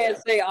 So you can't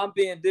say I'm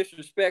being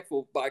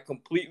disrespectful by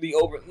completely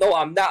No,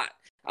 I'm not.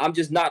 I'm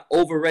just not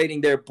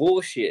overrating their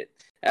bullshit.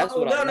 That's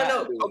what I'm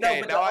not doing. Okay,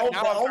 but the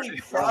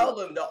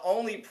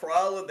only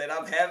problem that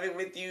I'm having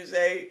with you,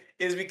 Zay,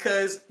 is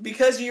because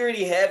you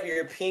already have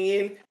your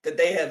opinion that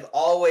they have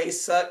always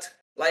sucked,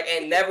 like,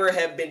 and never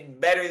have been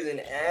better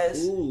than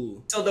us.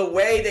 Ooh. So the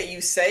way that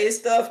you say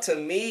stuff to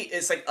me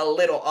is like a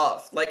little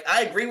off. Like,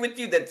 I agree with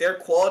you that their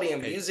quality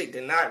of music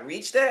did not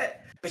reach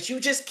that, but you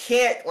just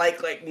can't I'm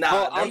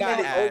not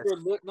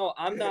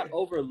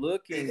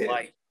overlooking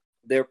like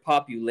their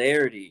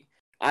popularity.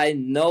 I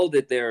know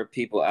that there are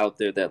people out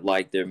there that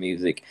like their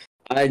music.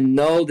 I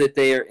know that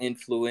they are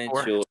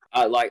influential.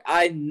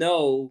 I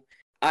know.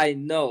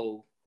 I'm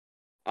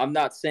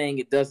not saying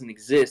it doesn't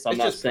exist. I'm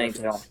not saying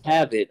they don't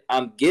have it.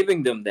 I'm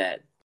giving them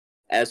that.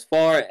 As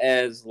far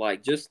as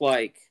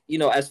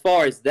as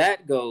far as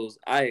that goes,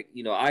 I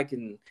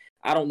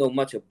don't know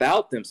much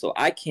about them, so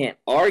I can't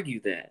argue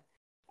that.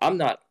 I'm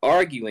not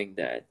arguing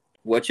that.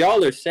 What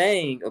y'all are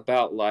saying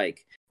about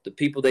the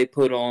people they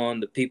put on,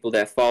 the people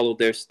that followed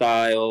their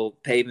style,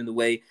 paving the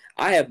way,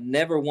 I have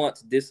never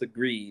once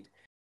disagreed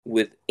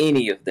with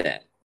any of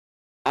that.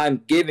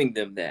 I'm giving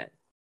them that.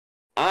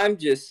 I'm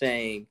just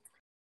saying,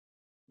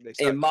 that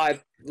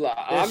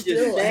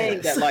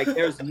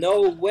there's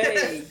no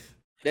way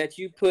that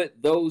you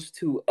put those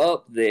two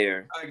up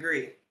there. I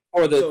agree.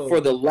 For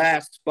the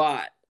last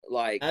spot.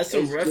 As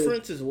some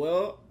reference as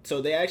well,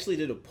 so they actually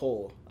did a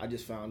poll I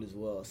just found as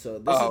well. So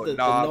this is the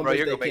numbers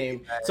that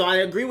came. So I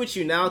agree with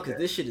you now because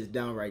this shit is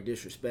downright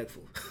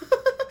disrespectful.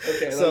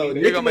 So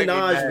Nicki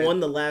Minaj won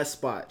the last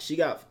spot. She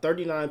got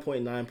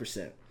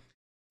 39.9%.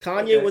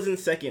 Kanye was in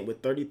second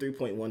with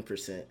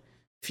 33.1%.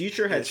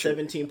 Future had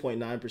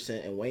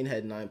 17.9% and Wayne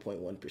had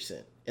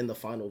 9.1% in the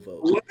final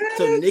vote. What?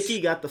 So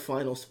Nicki got the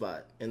final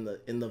spot in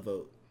the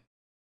vote.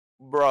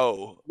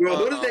 Bro,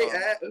 what did they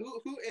ask?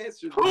 Who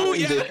answered? Who?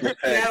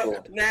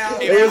 Now,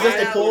 it was just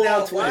a poll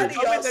on Twitter. Why do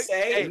y'all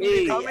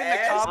say come in the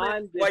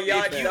comments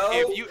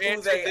if you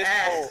answered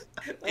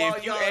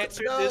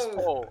this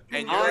poll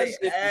and you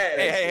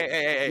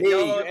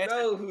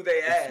know who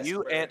they asked. If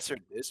you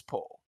answered this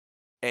poll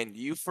and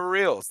you for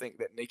real think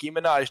that Nicki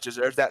Minaj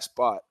deserves that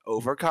spot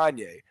over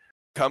Kanye,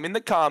 come in the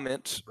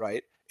comments,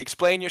 right?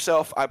 Explain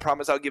yourself. I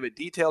promise I'll give a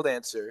detailed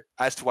answer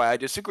as to why I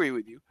disagree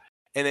with you.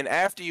 And then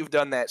after you've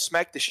done that,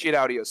 smack the shit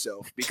out of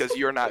yourself because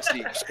you're not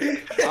seeing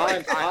shit.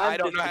 I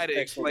don't know how to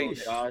explain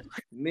it.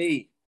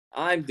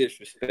 I'm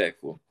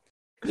disrespectful.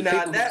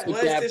 Nah, that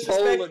was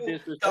disrespectful.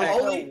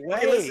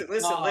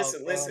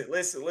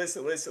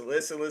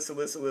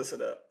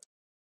 Listen up.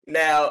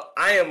 Now,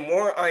 I am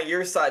more on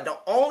your side. The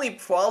only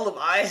problem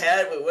I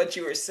had with what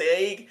you were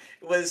saying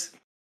was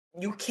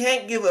you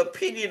can't give an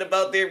opinion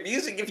about their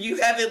music if you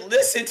haven't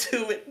listened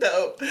to it,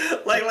 though.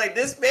 Like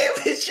this man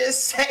was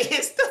just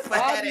saying stuff. I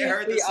hadn't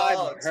heard the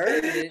songs.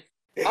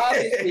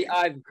 Obviously,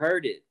 I've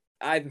heard it.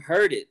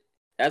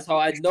 That's how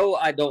I know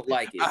I don't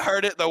like it. I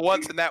heard it the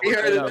once, and that We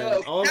was heard enough.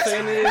 enough. All I'm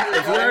saying is,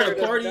 if you're at a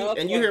party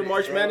and you hear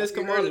March Madness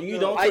come on and you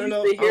don't I turn used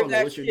up, to I hear don't know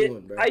that what you're shit.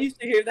 doing, bro. I used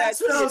to hear that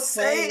That's what I'm shit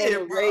playing saying,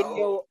 on the bro.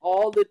 radio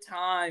all the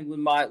time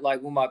when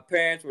my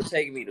parents were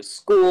taking me to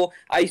school.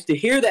 I used to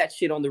hear that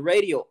shit on the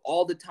radio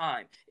all the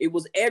time. It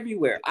was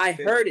everywhere. I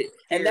heard it,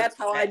 and that's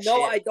how I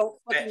know I don't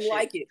fucking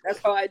like it. That's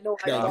how I know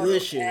I That don't.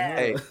 good shit,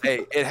 huh?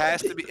 Hey, it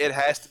has to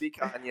be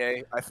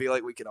Kanye. I feel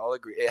like we can all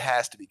agree. It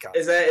has to be Kanye.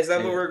 Is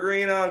that what we're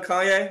agreeing on,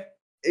 Kanye?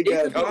 It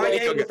gotta Oh, be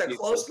Kanye with a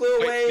close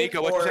Lil Wayne,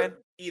 Nico, what you or saying?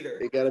 either?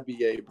 It gotta be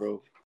Ye,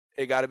 bro.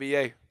 It gotta be Ye.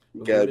 It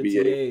gotta be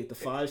Ye. The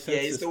 5 cents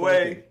Yeah, is it's the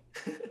way.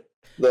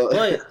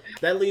 But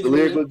that leads The me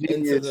lyrical into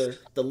genius.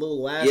 the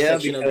little last Yeah,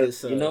 section of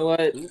because this. you know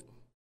what?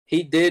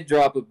 He did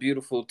drop a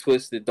beautiful,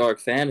 twisted,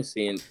 dark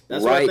fantasy, and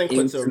That's what I right think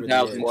in puts over the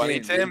edge.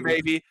 2010,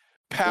 baby. Right,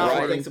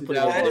 Power. thanks for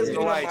putting That it is over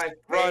one the of Lights, my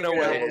favorite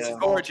Runaway, albums of all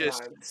Gorgeous,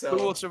 time. Who So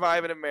Will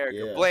Survive in America?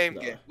 Yeah, Blame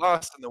nah. Game,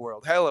 Lost in the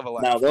World, Hell of a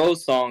Life. Now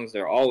those songs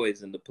are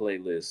always in the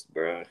playlist,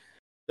 bro.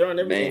 They're on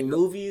everything, Man.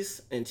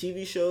 movies and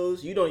TV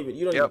shows. You don't even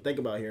Yep. think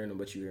about hearing them,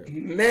 but you hear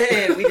them.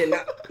 man, we did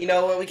not. You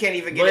know what? We can't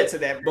even get But into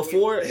that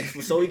before,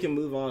 so we can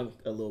move on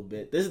a little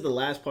bit. This is the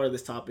last part of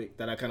this topic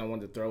that I kind of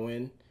wanted to throw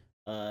in.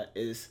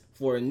 Is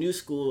for a new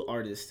school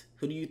artist,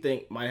 who do you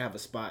think might have a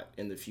spot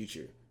in the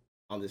future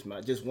on this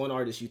mount? Just one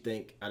artist you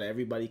think out of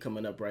everybody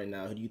coming up right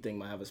now, who do you think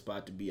might have a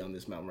spot to be on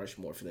this Mount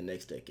Rushmore for the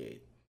next decade?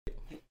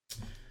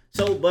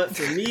 So, but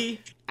for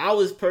me, I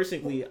was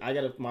personally,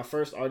 my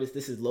first artist.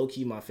 This is low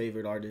key my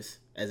favorite artist,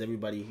 as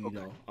everybody who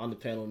on the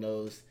panel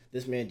knows.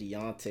 This man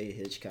Deontay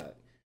Hitchcock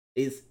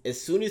is, as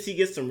soon as he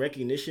gets some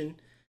recognition,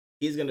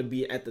 he's gonna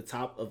be at the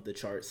top of the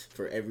charts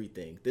for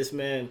everything. This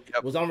man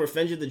was on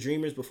Revenge of the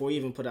Dreamers before he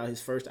even put out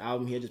his first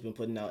album. He had just been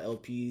putting out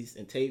LPs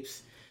and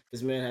tapes.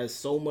 This man has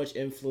so much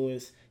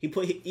influence.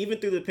 Even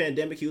through the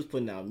pandemic, he was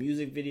putting out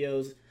music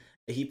videos.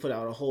 He put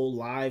out a whole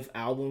live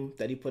album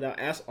that he put out.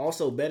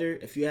 Also better,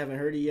 if you haven't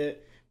heard it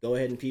yet, go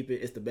ahead and peep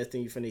it. It's the best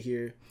thing you're finna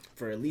hear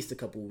for at least a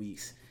couple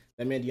weeks.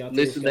 That man Deontay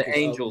Listen to Hitchcock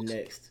is up Angels.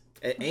 next.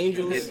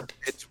 Angels,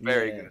 It's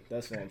very man, good.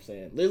 That's what I'm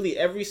saying. Literally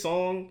every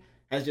song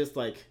has just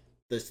like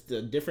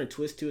the different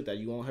twist to it that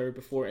you won't heard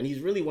before, and he's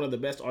really one of the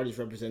best artists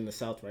representing the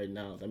South right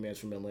now. That man's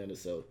from Atlanta,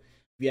 so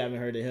if you haven't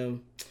heard of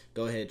him,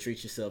 go ahead,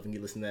 treat yourself and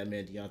you listen to that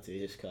man Deontay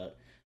Hitchcock.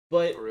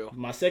 But For real.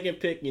 my second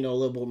pick, a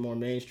little bit more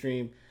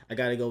mainstream, I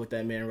gotta go with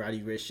that man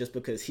Roddy Ricch, just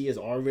because he is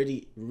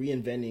already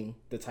reinventing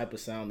the type of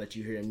sound that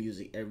you hear in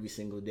music every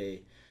single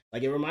day.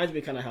 Like, it reminds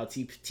me kind of how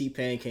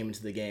T-Pain came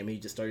into the game. He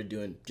just started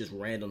doing just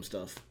random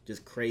stuff,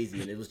 just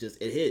crazy, and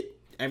it hit.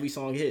 Every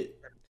song hit.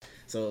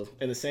 So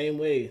in the same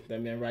way,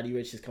 that man Roddy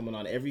Ricch is coming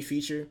on every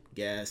feature,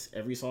 gas.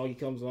 Every song he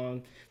comes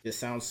on just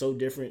sounds so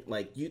different.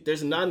 Like,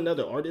 there's not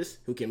another artist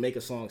who can make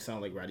a song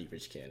sound like Roddy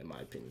Ricch can, in my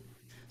opinion.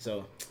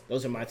 So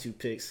those are my two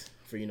picks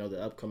for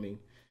the upcoming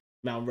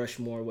Mount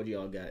Rushmore. What do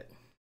y'all got?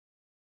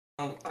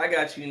 I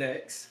got you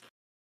next.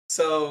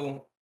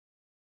 So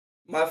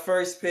my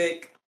first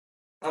pick,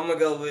 I'm gonna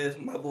go with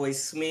my boy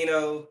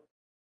Smino.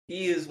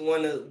 He is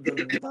one of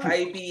the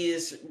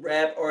vibiest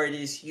rap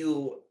artists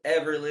you'll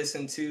ever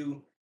listen to.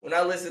 When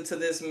I listen to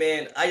this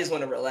man, I just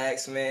want to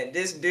relax, man.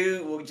 This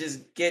dude will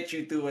just get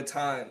you through a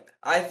time.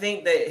 I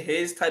think that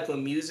his type of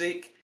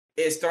music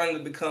is starting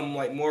to become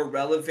like more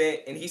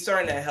relevant, and he's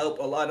starting to help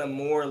a lot of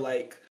more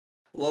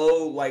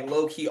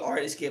low key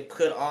artists get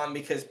put on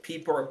because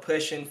people are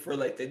pushing for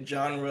like the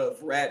genre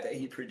of rap that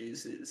he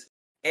produces.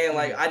 And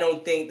like I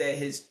don't think that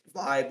his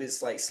vibe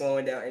is like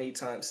slowing down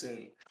anytime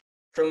soon.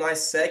 For my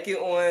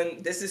second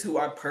one, this is who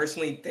I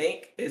personally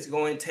think is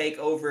going to take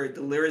over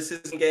the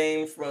lyricism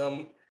game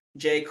from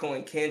J. Cole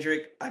and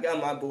Kendrick. I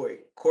got my boy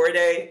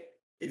Cordae.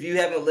 If you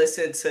haven't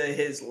listened to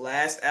his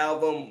last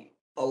album,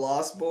 A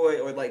Lost Boy,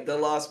 or like The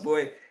Lost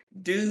Boy,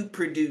 dude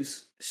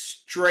produced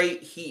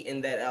straight heat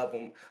in that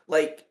album.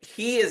 Like,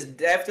 he is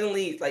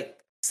definitely like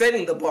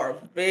setting the bar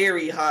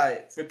very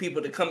high for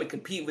people to come and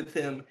compete with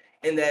him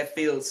in that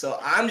field. So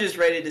I'm just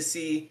ready to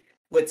see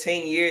what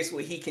 10 years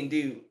what he can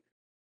do.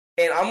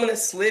 And I'm gonna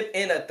slip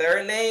in a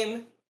third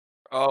name.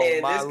 Oh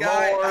And my this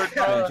guy, lord!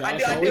 I knew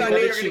Josh, you're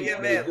always gonna cheat,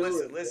 get man. mad.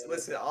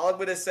 Listen. All I'm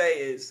gonna say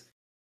is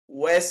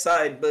West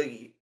Side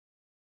Boogie.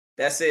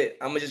 That's it.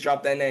 I'm gonna just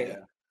drop that name. Yeah.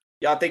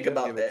 Y'all think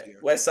about Give it that. to you.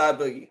 West Side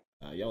Boogie.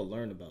 Y'all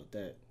learn about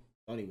that.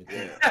 Don't even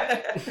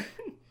think.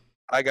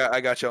 I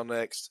got y'all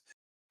next.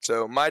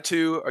 So my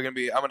two are gonna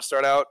be. I'm gonna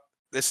start out.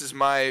 This is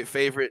my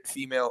favorite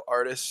female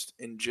artist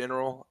in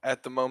general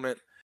at the moment.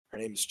 Her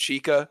name is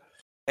Chika,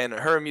 and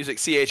her music,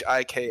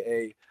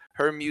 Chika.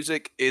 Her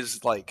music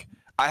is like,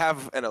 I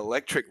have an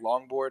electric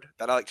longboard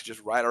that I like to just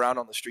ride around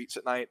on the streets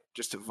at night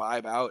just to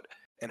vibe out.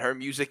 And her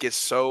music is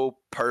so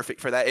perfect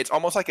for that. It's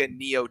almost like a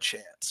neo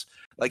Chance.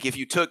 Like, if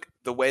you took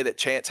the way that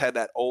Chance had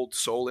that old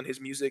soul in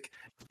his music,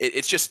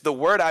 it's just, the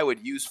word I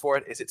would use for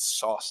it is it's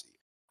saucy.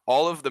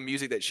 All of the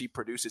music that she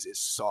produces is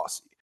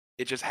saucy.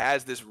 It just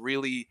has this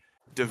really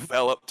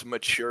developed,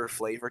 mature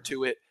flavor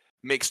to it,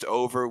 mixed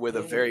over with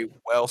a very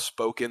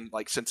well-spoken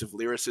like sense of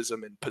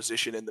lyricism and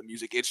position in the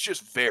music. It's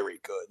just very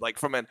good. Like,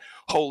 from an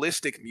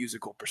holistic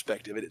musical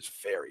perspective, it is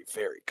very,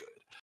 very good.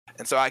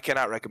 And so I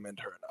cannot recommend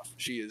her enough.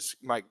 She is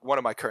one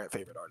of my current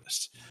favorite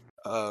artists.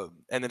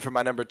 And then for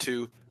my number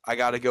 2, I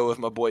got to go with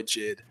my boy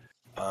Jid.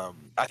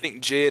 I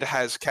think Jid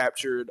has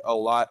captured a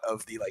lot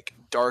of the like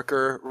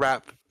darker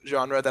rap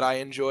genre that I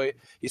enjoy.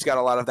 He's got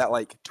a lot of that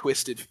like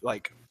twisted,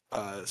 like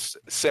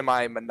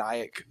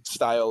semi-maniac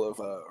style of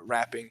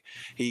rapping.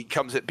 He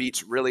comes at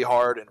beats really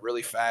hard and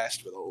really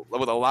fast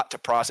with a lot to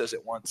process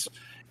at once,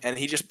 and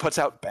he just puts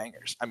out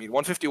bangers. I mean,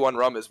 151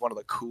 Rum is one of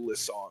the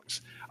coolest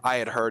songs I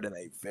had heard in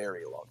a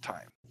very long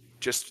time.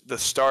 Just the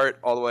start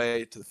all the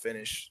way to the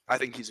finish. I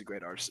think he's a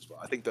great artist as well.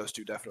 I think those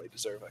two definitely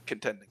deserve a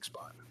contending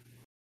spot.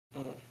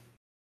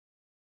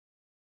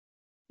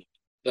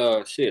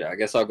 Shit, I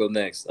guess I'll go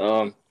next.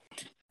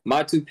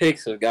 My 2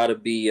 picks have got to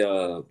be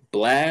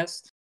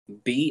Blast,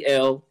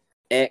 BLXST.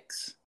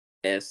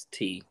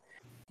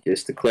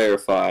 Just to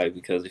clarify,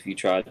 because if you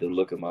tried to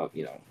look him up,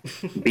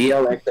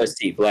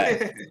 BLXST,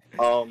 Blast.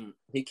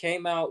 He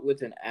came out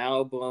with an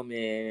album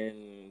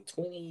in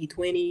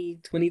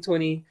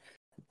 2020.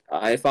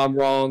 If I'm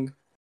wrong,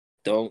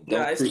 don't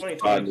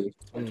crucify me.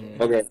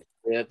 Okay,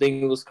 yeah, I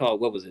think it was called,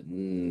 what was it?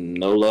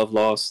 No Love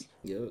Lost.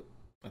 Yep.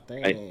 I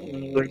think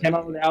It came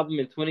out with an album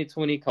in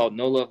 2020 called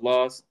No Love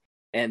Lost,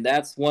 and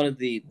that's one of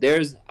the.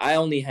 I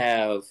only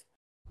have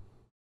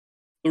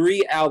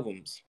 3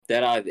 albums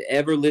that I've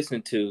ever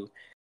listened to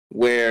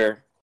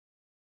where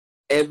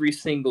every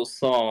single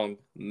song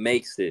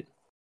makes it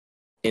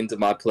into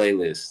my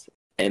playlist,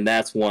 and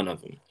that's one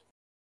of them.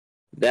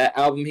 That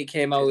album he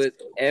came out with,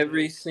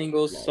 every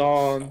single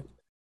song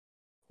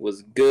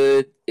was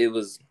good. It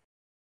was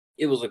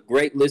a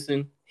great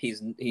listen. He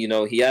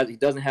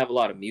doesn't have a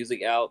lot of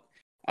music out.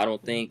 I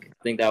don't think. I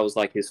think that was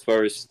like his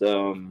first.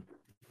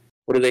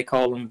 What do they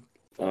call them?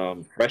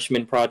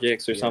 Freshman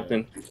projects or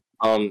something.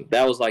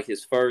 That was like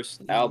his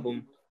first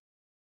album.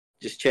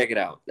 Just check it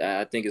out.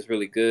 I think it's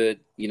really good.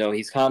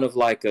 He's kind of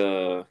like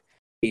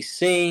he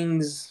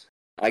sings,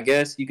 I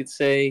guess you could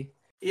say.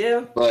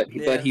 Yeah. But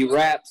he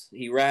raps.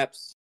 He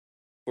raps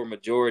for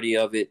majority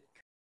of it.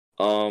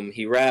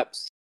 He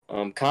raps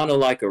kind of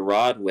like a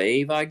Rod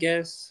Wave, I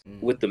guess,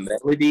 with the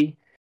melody.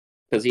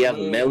 Because he has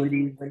a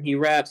melody when he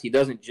raps. He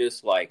doesn't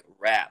just like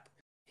rap.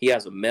 He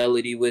has a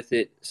melody with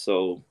it.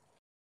 So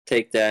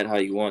take that how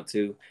you want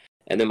to.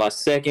 And then my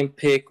second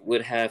pick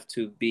would have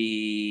to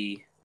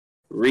be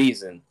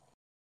Reason.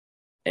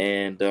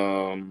 And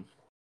the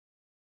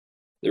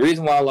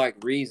reason why I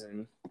like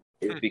Reason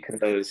is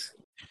because,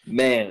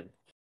 man,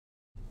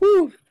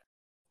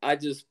 I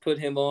just put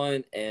him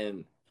on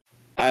and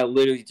I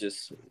literally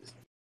just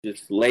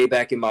lay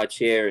back in my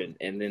chair and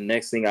then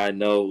next thing I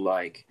know,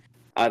 like,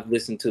 I've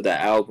listened to the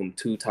album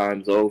 2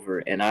 times over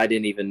and I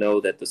didn't even know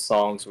that the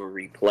songs were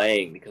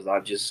replaying because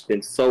I've just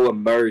been so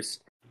immersed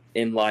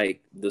in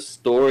like the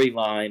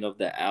storyline of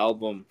the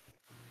album.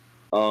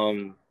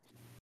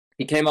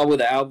 He came out with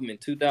an album in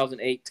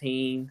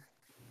 2018.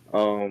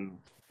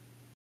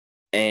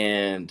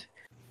 And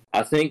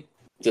I think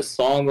the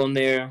song on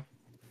there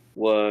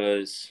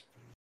was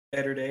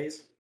Better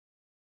Days.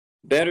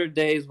 Better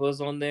Days was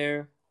on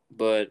there,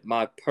 but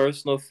my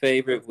personal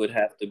favorite would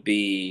have to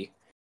be.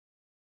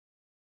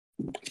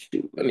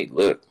 Shoot, let me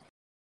look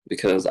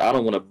because I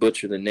don't want to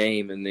butcher the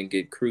name and then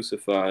get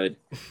crucified.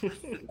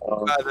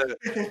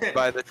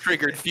 By the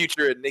triggered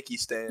Future and Nicki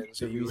stands.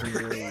 You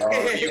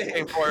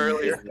came for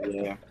earlier. Yeah.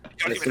 You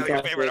don't even know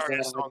your favorite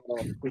artist song.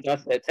 I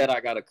said Ted, I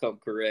gotta come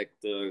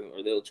correct,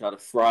 or they'll try to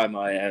fry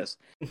my ass.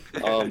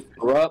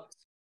 Corrupt,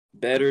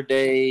 Better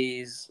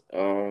Days,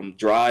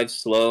 Drive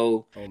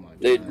Slow. Oh my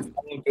god. They're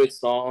all good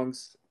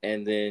songs.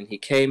 And then he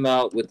came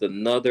out with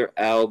another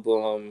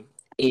album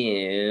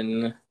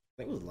in.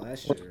 I think it was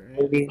last year,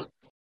 right?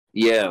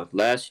 Yeah,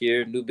 last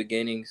year, New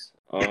Beginnings.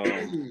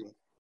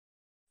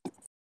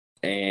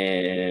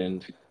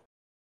 And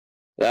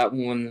that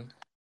one.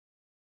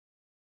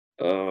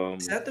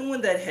 Is that the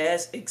one that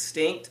has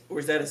Extinct, or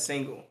is that a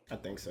single? I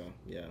think so.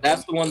 Yeah.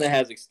 That's the one that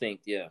has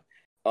Extinct. Yeah.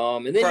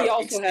 And then he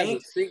also Extinct?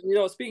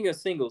 has speaking of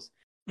singles,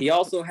 he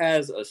also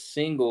has a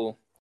single,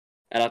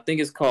 and I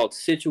think it's called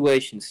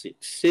Situationships.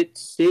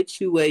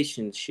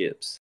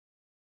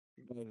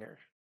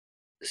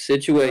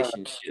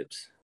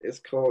 Situationships. It's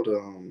called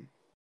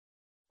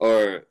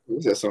Or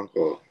what's that song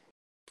called?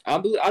 I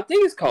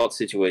think it's called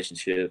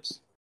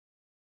Situationships.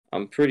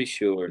 I'm pretty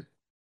sure.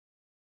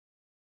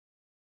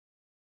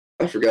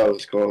 I forgot what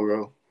it's called,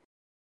 bro.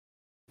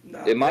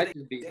 Nah, It might that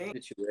just be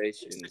ain't-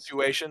 Situations.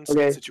 Situations.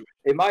 Okay.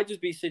 It might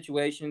just be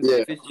Situations. Yeah.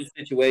 If it's just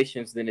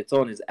Situations, then it's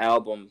on his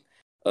album,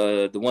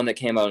 the one that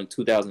came out in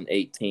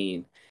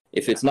 2018.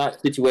 If it's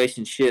not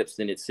Situationships,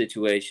 then it's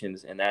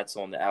Situations, and that's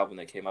on the album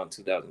that came out in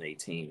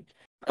 2018.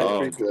 I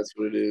think that's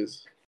what it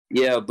is.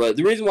 Yeah, but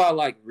the reason why I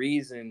like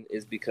Reason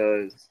is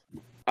because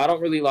I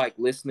don't really like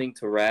listening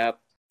to rap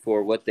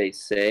for what they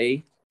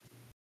say,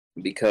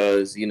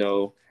 because,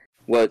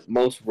 what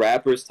most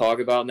rappers talk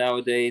about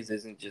nowadays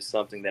isn't just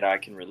something that I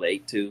can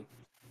relate to.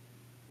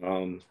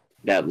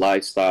 That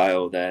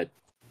lifestyle, that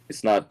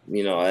it's not,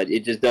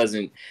 it just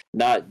doesn't,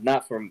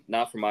 not for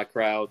my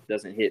crowd,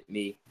 doesn't hit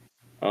me.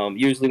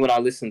 Usually when I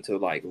listen to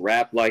like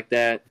rap like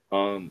that,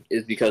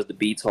 it's because the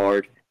beat's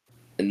hard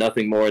and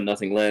nothing more,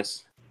 nothing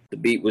less. The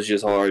beat was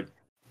just hard.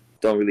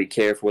 Don't really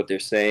care for what they're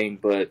saying.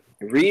 But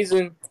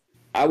Reason,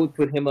 I would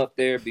put him up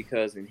there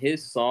because in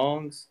his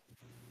songs,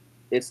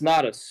 it's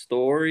not a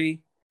story,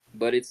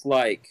 but it's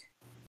like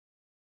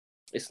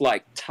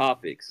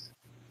topics,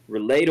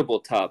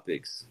 relatable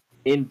topics,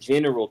 in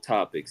general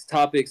topics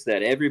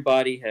that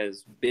everybody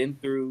has been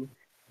through.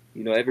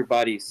 You know,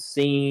 everybody's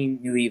seen.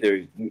 You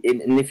either,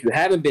 and if you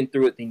haven't been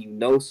through it, then you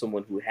know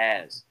someone who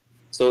has.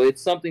 So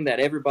it's something that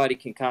everybody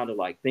can kind of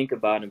like think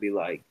about and be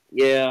like,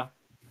 yeah,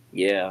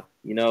 you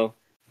know.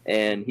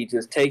 And he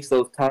just takes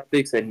those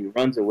topics and he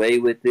runs away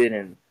with it.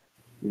 And,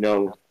 you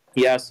know,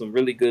 he has some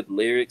really good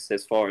lyrics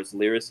as far as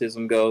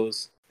lyricism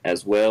goes,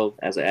 as well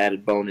as an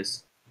added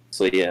bonus.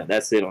 So yeah,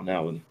 that's it on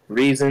that one.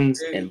 Reasons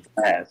and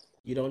Blast.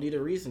 You don't need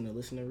a reason to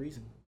listen to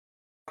Reason.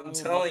 I'm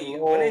telling you,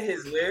 one of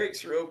his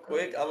lyrics, real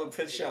quick, I'm gonna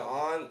put you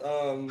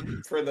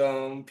on for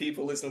the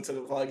people listening to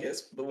the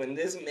podcast. But when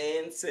this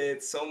man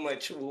said so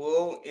much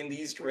wool in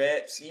these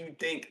raps, you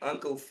think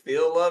Uncle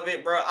Phil of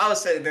it, bro? I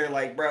was sitting there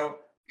like, bro,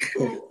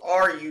 who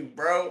are you,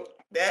 bro?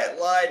 That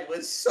line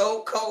was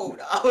so cold.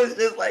 I was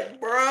just like,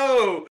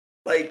 bro,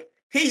 like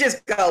he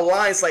just got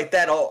lines like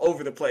that all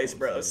over the place,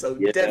 bro. So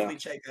definitely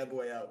check that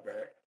boy out, bro.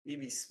 He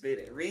be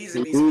spitting.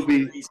 Reason be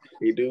spitting.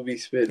 He do be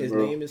spitting, His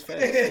bro. name is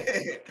fast.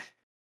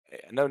 Hey,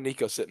 I know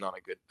Nico's sitting on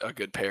a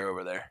good pair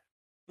over there.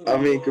 I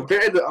mean,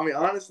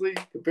 honestly,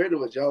 compared to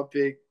what y'all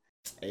picked,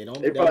 Hey, don't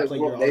they probably downplay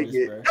your won't make artists,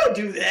 it. bro. Don't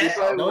do that.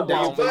 Don't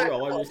downplay your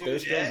Don't artists. do They're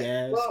still that.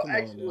 gas. Well, Come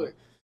actually, on, look,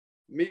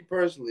 me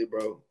personally,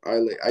 bro,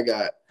 I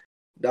got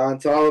Don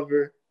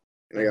Toliver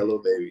and I got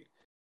Lil Baby.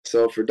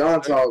 So for Don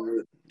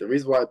Toliver, the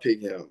reason why I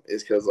picked him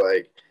is because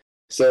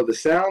so the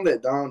sound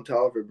that Don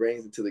Toliver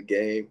brings into the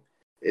game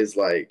is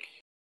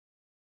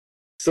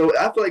so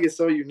I feel like it's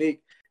so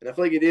unique. And I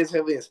feel like it is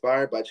heavily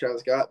inspired by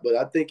Travis Scott, but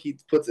I think he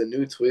puts a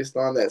new twist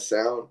on that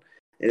sound.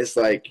 And it's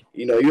like,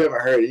 you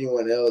haven't heard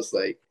anyone else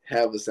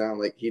have a sound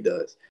like he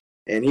does.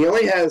 And he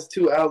only has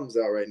 2 albums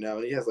out right now,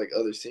 and he has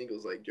other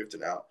singles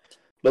drifting out.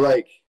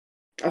 But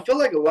I feel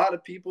like a lot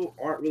of people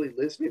aren't really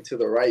listening to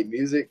the right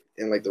music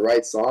and the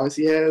right songs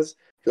he has.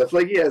 Because I feel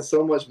like he has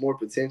so much more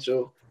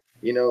potential,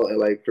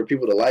 and for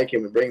people to like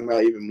him and bring him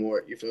out even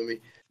more. You feel me?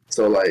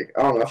 So I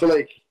don't know. I feel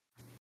like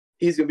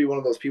he's going to be one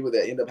of those people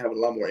that end up having a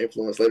lot more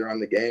influence later on in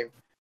the game.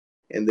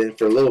 And then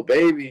for Lil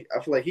Baby, I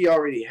feel like he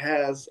already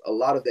has a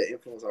lot of that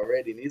influence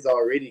already, and he's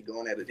already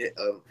going at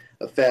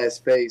a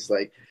fast pace.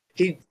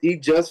 He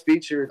just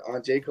featured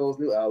on J. Cole's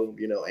new album,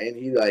 and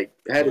he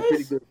had a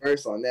pretty good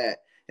verse on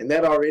that. And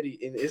that already,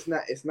 and it's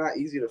not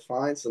easy to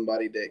find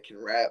somebody that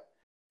can rap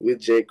with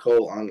J.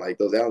 Cole on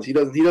those albums. He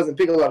doesn't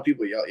pick a lot of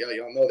people. Y'all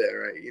know that,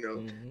 right?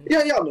 Mm-hmm.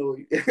 Yeah, y'all know.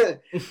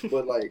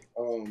 But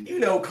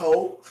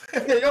Cole.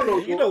 Y'all know.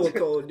 You know what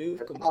Cole do?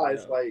 Come on,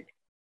 it's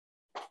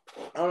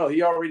I don't know.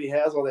 He already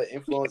has all that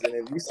influence, and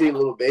then you see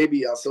Lil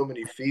Baby on so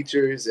many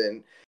features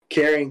and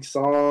carrying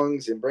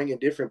songs and bringing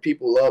different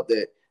people up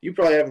that you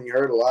probably haven't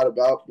heard a lot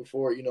about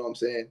before. You know what I'm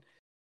saying?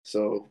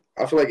 So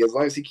I feel like as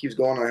long as he keeps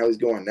going on how he's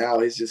going now,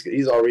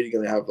 he's already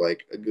going to have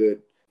a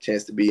good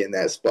chance to be in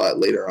that spot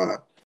later on.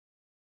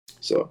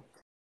 So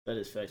that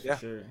is fact for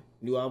sure.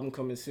 New album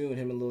coming soon.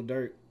 Him and Lil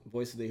Durk,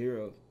 Voice of the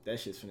Hero. That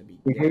shit's gonna be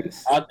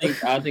gas. I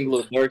think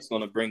Lil Durk's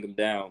gonna bring him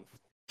down.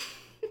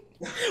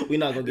 We're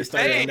not gonna get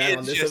started on that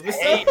on this episode.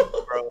 Hating,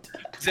 bro.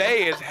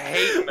 Jay is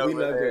hating over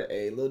there.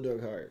 Hey, Lil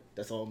Durk hard.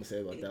 That's all I'm gonna say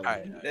about that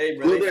one. Hey,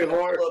 bro, Lil Durk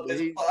hard.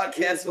 This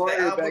podcast with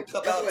the album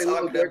come out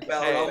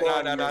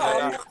talking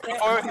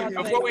about.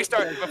 No. Before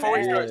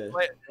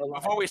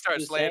we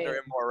start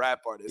slandering more rap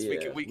artists, we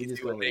can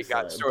do what Nate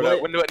got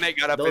what Nate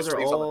got up his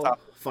sleeves on the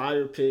top.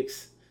 Fire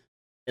picks.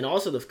 And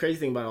also, the crazy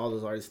thing about all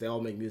those artists, they all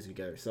make music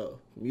together. So,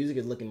 music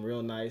is looking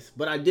real nice.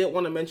 But I did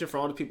want to mention for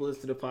all the people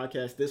listening to the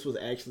podcast, this was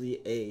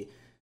actually a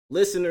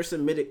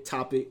listener-submitted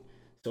topic.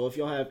 So, if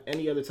y'all have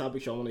any other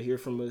topics y'all want to hear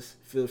from us,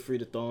 feel free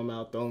to throw them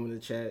out, throw them in the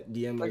chat,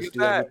 DM us,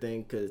 do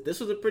everything. Because this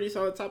was a pretty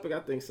solid topic,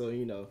 I think.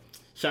 So,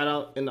 shout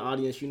out in the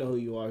audience. You know who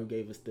you are, who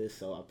gave us this.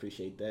 So, I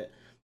appreciate that.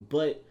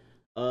 But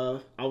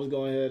I was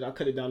going ahead. I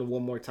cut it down to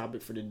one more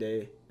topic for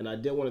today. And I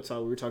did want to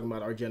talk, we were talking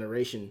about our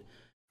generation.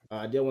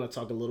 I did want to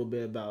talk a little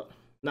bit about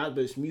not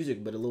just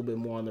music, but a little bit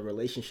more on the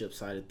relationship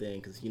side of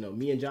things. Because,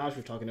 me and Josh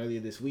were talking earlier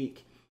this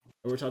week,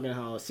 and we're talking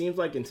how it seems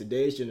like in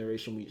today's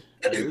generation, we,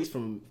 at least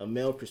from a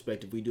male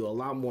perspective, we do a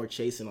lot more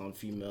chasing on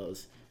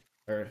females,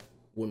 or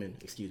women,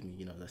 excuse me,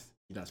 that's,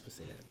 you're not supposed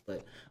to say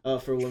that,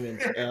 but for women,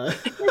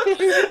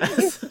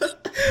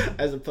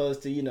 as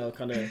opposed to,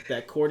 kind of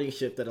that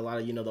courtingship that a lot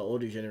of, the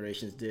older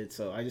generations did.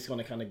 So I just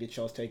want to kind of get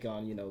y'all's take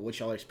on, what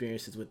y'all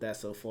experiences with that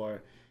so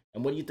far.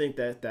 And what do you think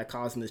that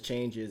causing this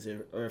change is,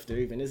 or if there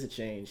even is a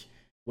change?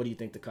 What do you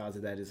think the cause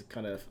of that is?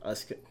 Kind of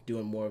us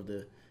doing more of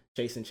the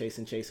chasing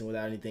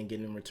without anything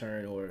getting in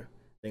return, or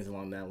things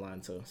along that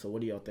line. So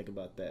what do y'all think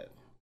about that?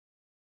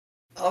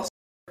 I'll start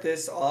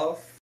this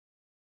off.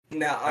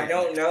 Now, I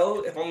don't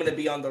know if I'm going to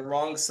be on the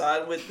wrong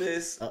side with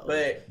this,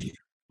 but I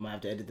might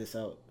have to edit this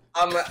out.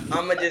 I'm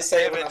gonna just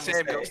say what I'm gonna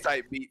Samuel's say.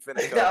 type beat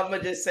finna I'm come.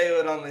 gonna just say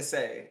what I'm gonna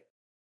say.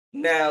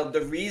 Now,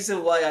 the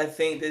reason why I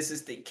think this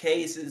is the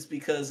case is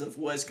because of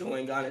what's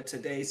going on in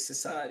today's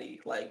society.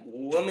 Like,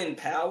 woman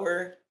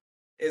power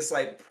is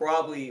like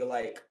probably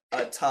like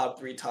a top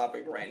 3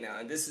 topic right now,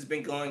 and this has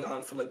been going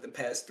on for like the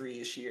past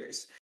 3-ish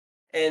years.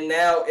 And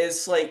now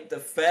it's like the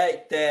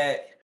fact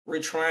that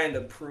we're trying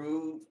to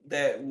prove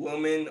that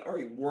women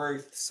are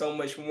worth so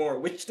much more,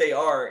 which they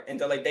are, and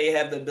that like they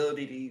have the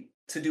ability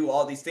to do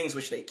all these things,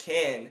 which they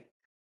can,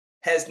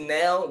 has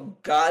now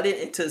gotten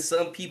into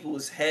some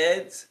people's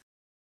heads,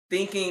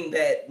 thinking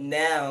that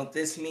now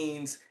this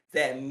means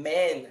that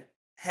men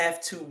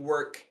have to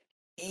work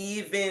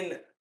even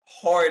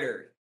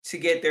harder to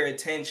get their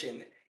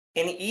attention.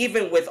 And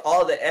even with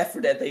all the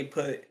effort that they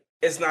put,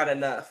 it's not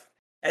enough.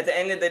 At the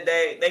end of the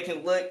day, they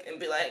can look and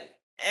be like,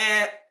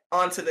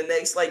 on to the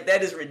next. Like,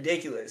 that is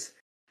ridiculous.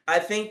 I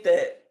think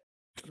that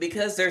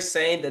because they're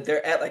saying that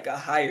they're at like a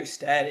higher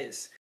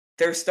status,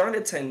 they're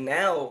starting to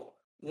now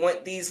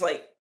want these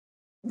like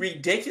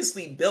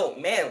ridiculously built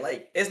man.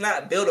 Like, it's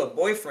not build a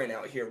boyfriend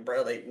out here,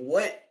 bro. Like,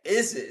 what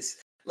is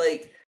this?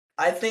 Like,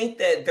 I think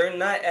that they're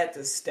not at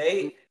the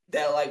state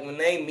that like when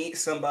they meet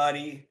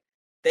somebody,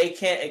 they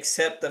can't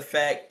accept the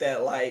fact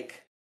that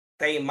like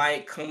they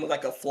might come with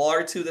like a flaw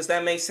or two. Does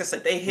that make sense?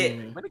 Like, they hit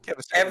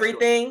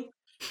everything,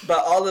 but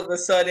all of a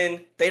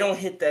sudden they don't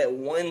hit that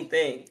one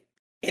thing.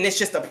 And it's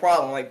just a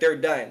problem. Like, they're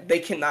done. They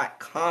cannot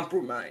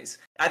compromise.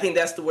 I think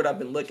that's the word I've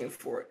been looking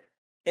for.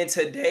 In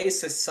today's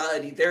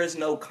society, there is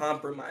no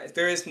compromise.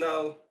 There is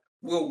no,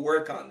 we'll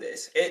work on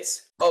this.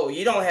 It's, oh,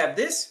 you don't have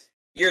this,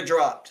 you're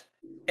dropped.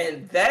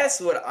 And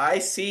that's what I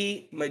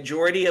see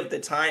majority of the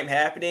time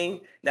happening.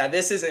 Now,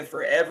 this isn't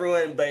for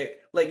everyone, but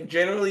like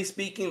generally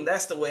speaking,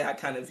 that's the way I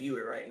kind of view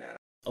it right now.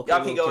 Okay,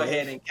 y'all can go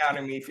ahead and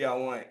counter me if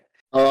y'all want.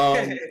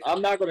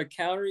 I'm not going to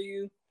counter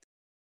you.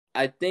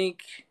 I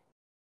think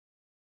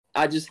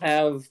I just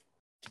have,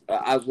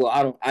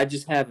 I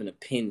just have an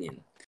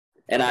opinion.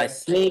 And I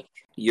think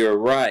you're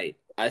right.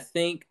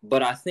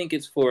 But I think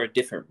it's for a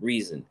different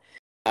reason.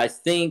 I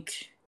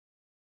think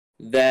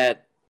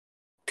that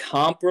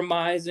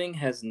compromising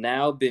has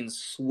now been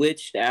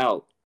switched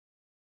out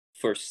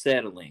for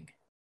settling.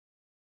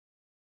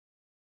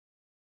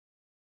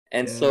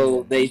 And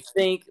so they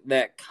think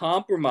that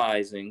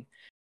compromising,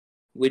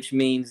 which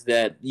means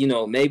that, you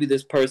know, maybe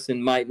this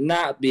person might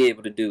not be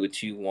able to do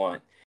what you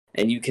want,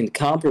 and you can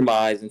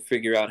compromise and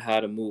figure out how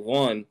to move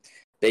on.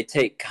 They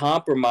take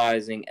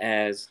compromising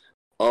as,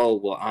 oh,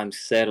 well, I'm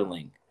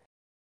settling.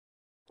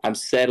 I'm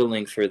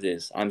settling for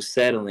this. I'm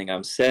settling.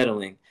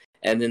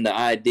 And then the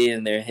idea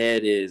in their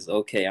head is,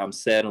 okay, I'm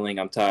settling.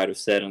 I'm tired of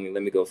settling.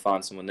 Let me go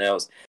find someone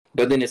else.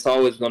 But then it's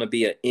always going to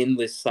be an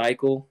endless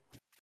cycle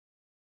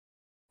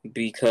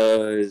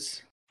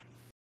because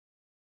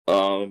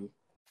I'm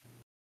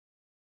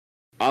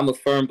a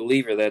firm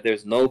believer that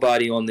there's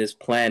nobody on this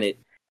planet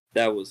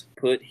that was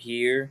put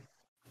here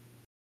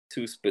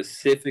to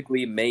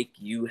specifically make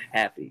you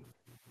happy.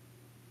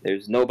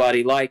 There's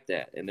nobody like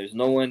that. And there's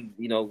no one,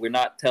 you know, we're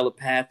not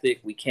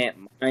telepathic. We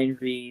can't mind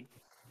read.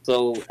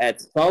 So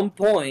at some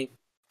point,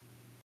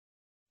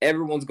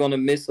 everyone's going to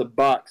miss a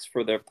box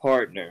for their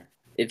partner.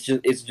 It's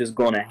just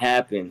going to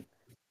happen.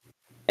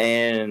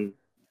 And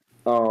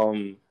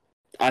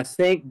I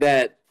think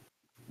that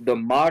the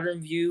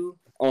modern view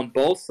on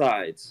both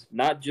sides,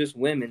 not just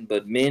women,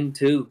 but men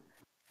too,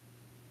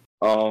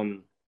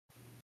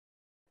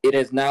 it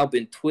has now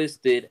been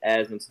twisted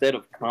as instead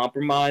of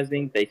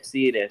compromising, they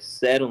see it as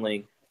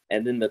settling,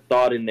 and then the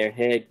thought in their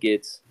head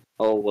gets,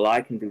 oh, well,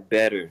 I can do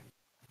better.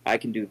 I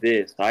can do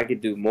this. I can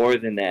do more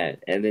than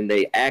that. And then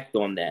they act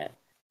on that,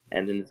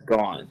 and then it's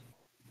gone.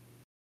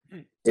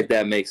 If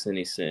that makes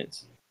any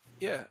sense.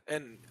 Yeah,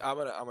 and I'm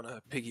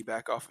gonna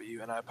piggyback off of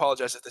you, and I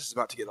apologize if this is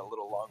about to get a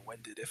little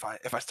long-winded. If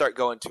I start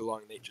going too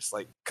long, Nate, just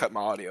like cut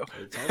my audio.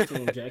 Talk to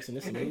him, Jackson.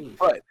 It's a move.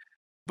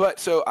 But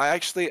so I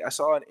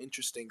saw an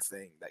interesting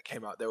thing that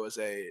came out. There was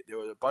a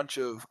bunch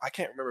of, I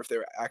can't remember if they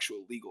were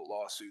actual legal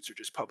lawsuits or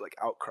just public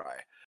outcry.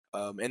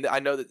 And I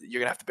know that you're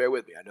gonna have to bear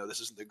with me. I know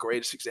this isn't the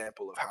greatest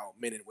example of how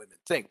men and women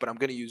think, but I'm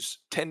gonna use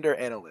Tinder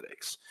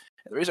analytics.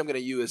 And the reason I'm gonna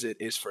use it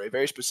is for a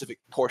very specific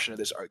portion of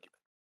this argument.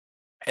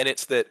 And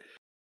it's that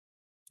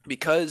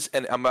because,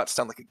 and I'm about to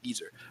sound like a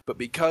geezer, but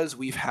because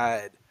we've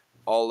had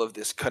all of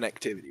this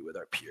connectivity with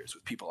our peers,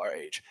 with people our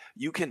age,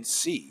 you can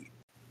see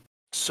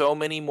so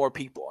many more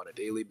people on a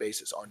daily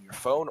basis on your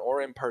phone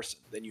or in person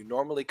than you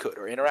normally could,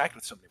 or interact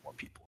with so many more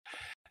people,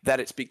 that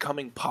it's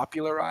becoming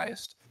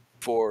popularized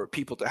for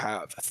people to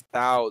have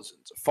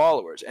thousands of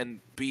followers and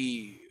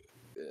be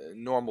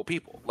normal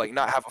people, like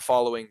not have a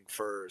following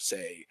for,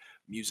 say,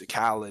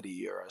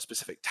 musicality or a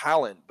specific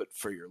talent, but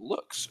for your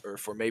looks or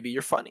for maybe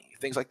you're funny,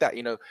 things like that.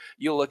 You know,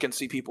 you'll look and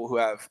see people who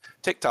have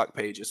TikTok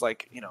pages,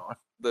 like, you know,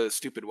 the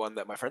stupid one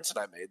that my friends and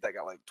I made that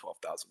got like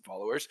 12,000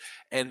 followers,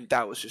 and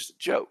that was just a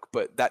joke,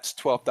 but that's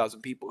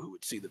 12,000 people who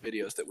would see the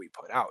videos that we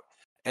put out.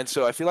 And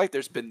so I feel like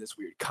there's been this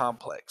weird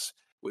complex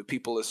with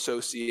people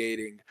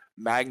associating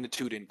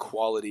magnitude and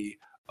quality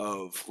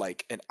of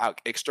like an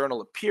external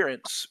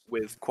appearance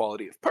with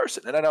quality of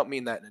person. And I don't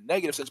mean that in a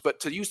negative sense, but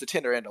to use the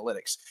Tinder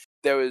analytics,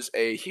 there was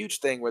a huge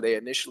thing where they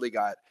initially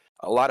got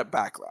a lot of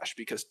backlash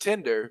because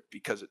Tinder,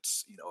 because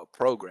it's, you know, a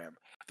program,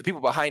 the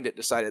people behind it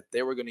decided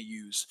they were going to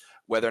use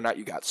whether or not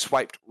you got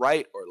swiped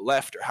right or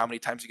left or how many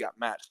times you got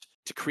matched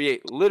to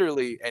create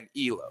literally an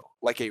ELO,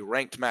 like a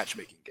ranked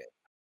matchmaking game,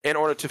 in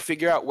order to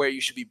figure out where you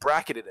should be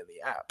bracketed in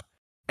the app.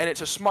 And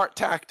it's a smart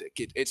tactic.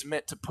 It's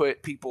meant to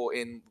put people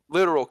in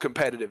literal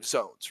competitive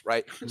zones,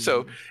 right? Mm-hmm. So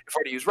if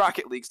we're to use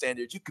Rocket League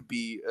standards, you could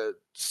be a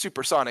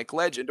supersonic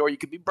legend or you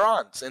could be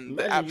bronze. And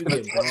the app you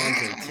get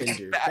bronze on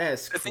Tinder.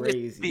 That's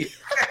crazy.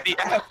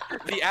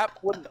 The app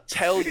wouldn't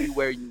tell you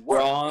where you were.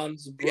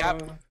 Bronze. The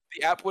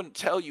app wouldn't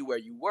tell you where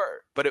you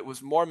were, but it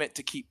was more meant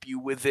to keep you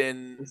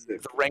within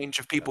the range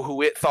of people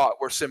who it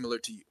thought were similar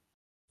to you.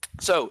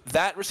 So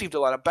that received a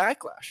lot of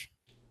backlash,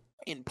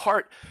 in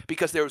part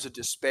because there was a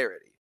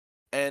disparity.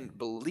 And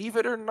believe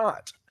it or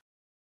not,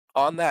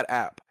 on that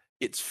app,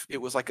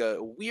 it was like a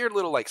weird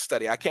little like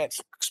study. I can't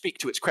speak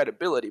to its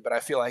credibility, but I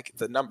feel like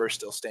the number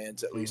still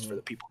stands, at least for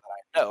the people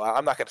that I know.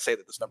 I'm not going to say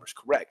that this number is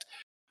correct,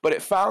 but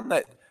it found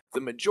that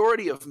the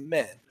majority of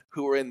men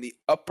who were in the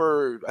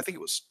upper, I think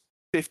it was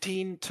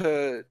 15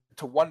 to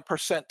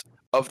 1%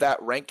 of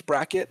that ranked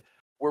bracket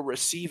were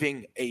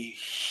receiving a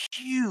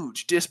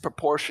huge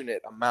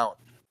disproportionate amount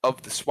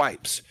of the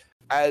swipes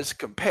as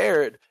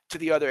compared to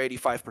the other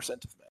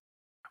 85% of men.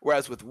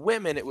 Whereas with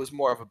women, it was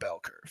more of a bell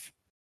curve.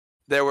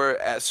 There were,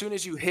 as soon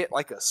as you hit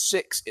like a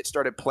 6, it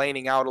started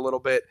planing out a little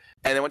bit.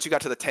 And then once you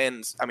got to the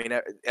 10s, I mean,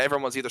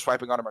 everyone was either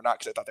swiping on them or not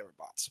because they thought they were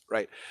bots,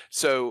 right?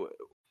 So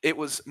it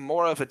was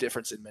more of a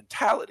difference in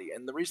mentality.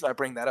 And the reason I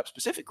bring that up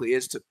specifically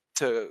is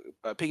to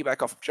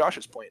piggyback off of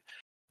Josh's point.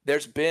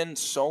 There's been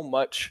so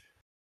much,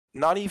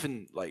 not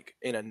even like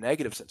in a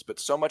negative sense,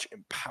 but so much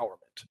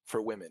empowerment for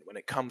women when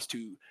it comes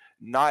to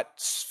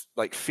not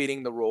like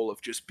fitting the role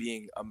of just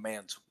being a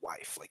man's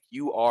wife. Like,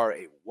 you are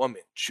a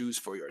woman, choose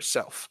for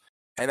yourself.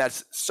 And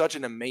that's such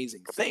an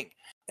amazing thing.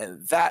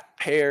 And that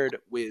paired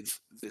with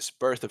this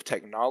birth of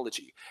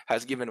technology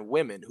has given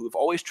women who have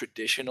always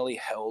traditionally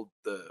held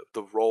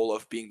the role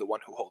of being the one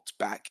who holds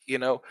back, you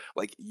know,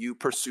 like you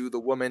pursue the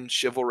woman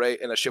chivalry,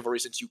 and a chivalry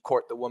since you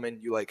court the woman,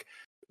 you like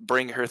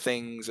bring her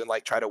things and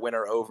like try to win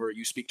her over.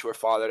 You speak to her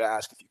father to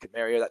ask if you can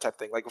marry her, that type of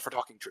thing. Like if we're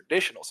talking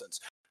traditional sense,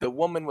 the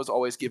woman was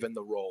always given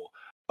the role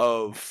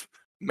of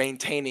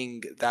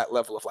maintaining that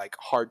level of like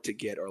hard to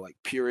get or like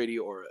purity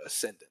or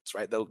ascendance,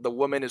 right? The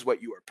woman is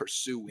what you are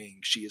pursuing.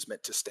 She is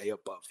meant to stay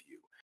above you,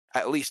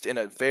 at least in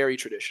a very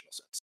traditional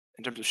sense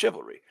in terms of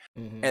chivalry.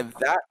 Mm-hmm. And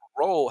that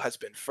role has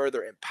been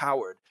further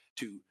empowered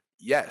to,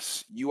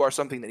 yes, you are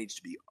something that needs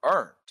to be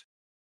earned.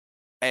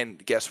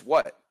 And guess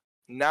what?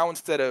 Now,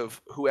 instead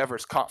of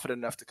whoever's confident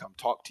enough to come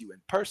talk to you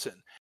in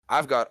person,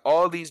 I've got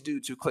all these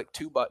dudes who click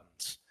 2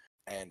 buttons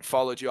and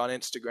followed you on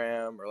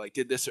Instagram or like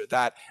did this or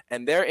that,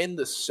 and they're in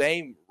the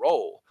same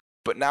role.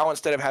 But now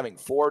instead of having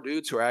 4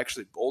 dudes who are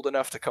actually bold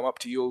enough to come up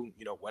to you,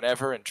 you know,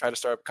 whenever and try to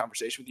start a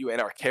conversation with you and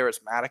are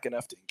charismatic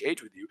enough to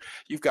engage with you,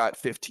 you've got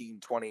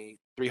 15, 20,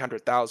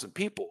 300,000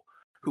 people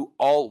who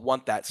all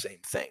want that same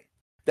thing.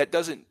 That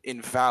doesn't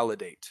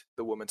invalidate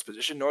the woman's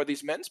position nor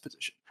these men's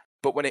position.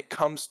 But when it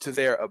comes to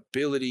their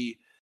ability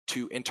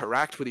to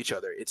interact with each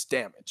other, it's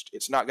damaged.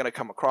 It's not going to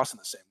come across in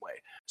the same way.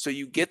 So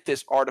you get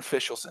this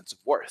artificial sense of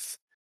worth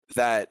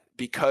that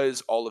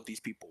because all of these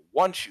people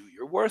want you,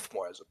 you're worth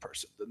more as a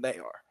person than they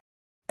are.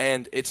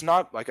 And it's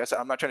not, like I said,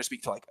 I'm not trying to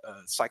speak to like a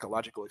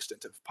psychological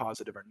extent of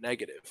positive or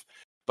negative,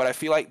 but I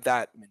feel like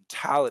that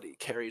mentality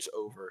carries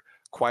over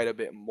quite a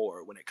bit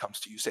more when it comes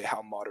to, you say,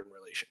 how modern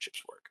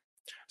relationships work.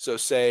 So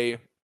say,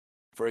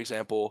 for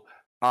example,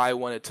 I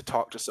wanted to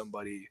talk to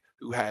somebody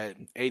who had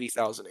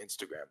 80,000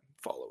 Instagram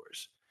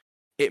followers.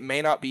 It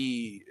may not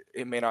be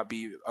a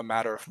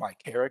matter of my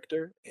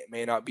character. It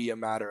may not be a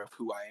matter of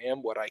who I am,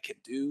 what I can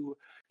do,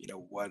 you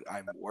know, what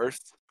I'm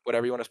worth,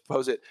 whatever you want to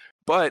suppose it.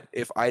 But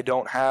if I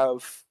don't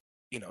have,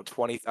 you know,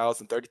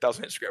 20,000,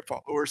 30,000 Instagram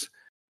followers,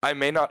 I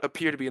may not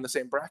appear to be in the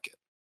same bracket.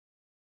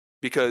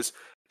 Because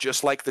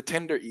just like the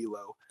Tinder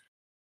ELO,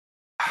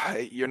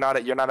 you're not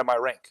at my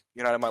rank.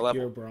 You're not at my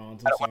level. You're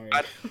bronze.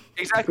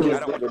 Exactly. I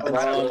don't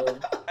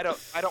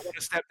want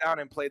to step down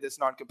and play this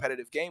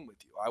non-competitive game with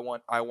you. I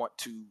want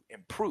to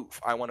improve.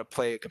 I want to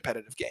play a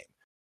competitive game.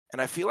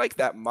 And I feel like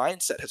that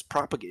mindset has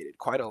propagated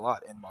quite a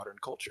lot in modern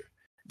culture.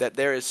 That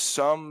there is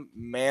some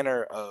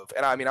manner of,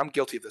 and I mean, I'm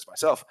guilty of this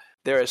myself.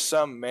 There is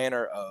some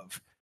manner of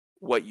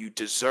what you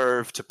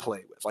deserve to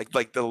play with,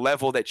 like the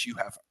level that you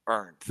have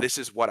earned. This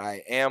is what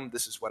I am.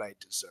 This is what I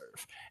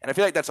deserve. And I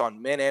feel like that's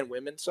on men and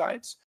women's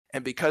sides.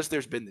 And because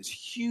there's been this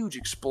huge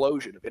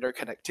explosion of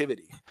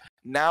interconnectivity,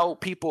 now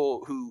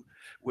people who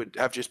would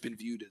have just been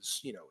viewed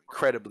as, you know,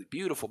 incredibly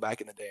beautiful back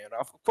in the day, and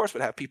of course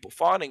would have people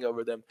fawning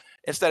over them,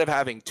 instead of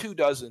having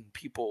 24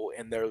 people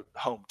in their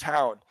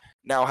hometown,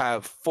 now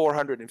have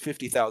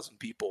 450,000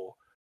 people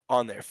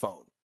on their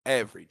phone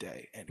every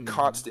day, and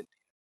constant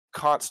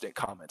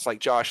comments. Like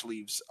Josh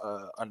leaves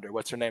under,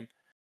 what's her name?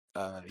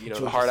 You know,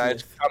 the hard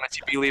eyes comments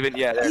you be leaving.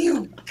 Yeah,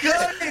 you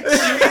gotta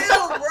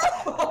chill, bro.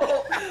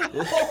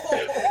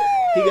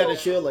 He got to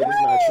chill like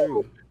it's not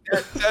true.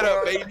 That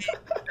setup, baby.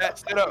 That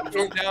setup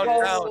from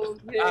downtown.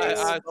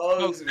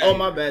 Oh,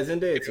 my bad.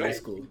 Zendaya too. It's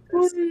cool.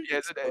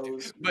 Yeah, Zendaya too.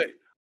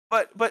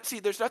 But see,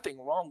 there's nothing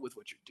wrong with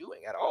what you're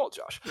doing at all,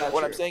 Josh.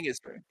 What I'm saying is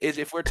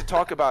if we're to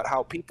talk about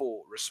how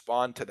people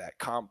respond to that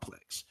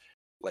complex,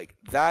 like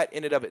that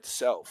in and of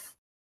itself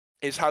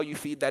is how you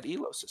feed that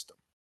elo system.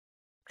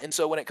 And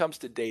so when it comes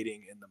to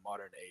dating in the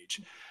modern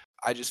age,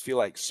 I just feel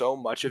like so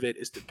much of it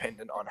is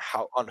dependent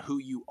on who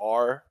you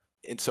are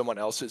in someone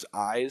else's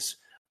eyes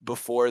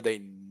before they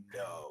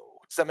know.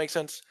 Does that make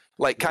sense?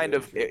 Like kind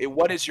of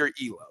what is your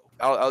elo?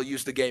 I'll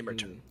use the gamer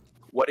term.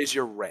 What is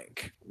your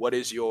rank? What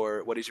is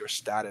your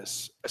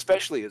status?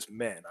 Especially as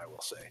men, I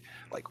will say.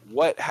 Like,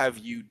 what have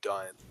you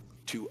done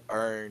to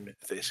earn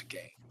this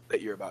game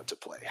that you're about to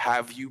play?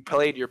 Have you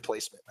played your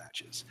placement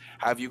matches?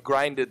 Have you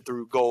grinded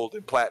through gold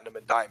and platinum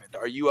and diamond?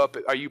 Are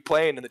you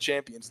playing in the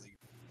Champions League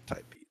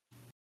type beat?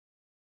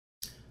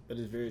 That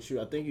is very true.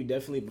 I think you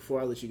definitely,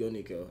 before I let you go,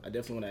 Nico, I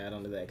definitely want to add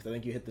on to that because I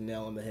think you hit the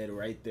nail on the head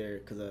right there.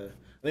 Because I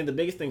think the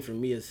biggest thing for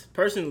me is,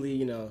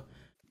 personally,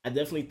 I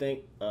definitely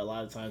think a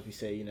lot of times we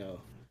say,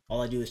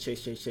 all I do is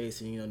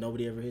chase, and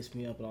nobody ever hits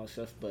me up and all that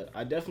stuff. But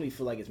I definitely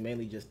feel like it's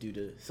mainly just due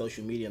to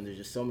social media, and there's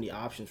just so many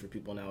options for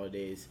people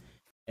nowadays.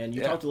 And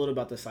you talked a little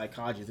about the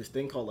psychology, this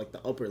thing called like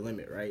the upper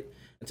limit, right?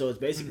 And so it's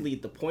basically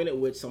the point at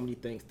which somebody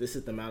thinks this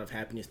is the amount of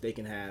happiness they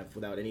can have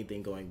without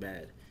anything going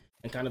bad.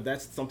 And kind of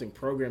that's something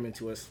programmed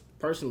into us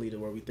personally to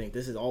where we think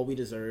this is all we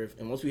deserve.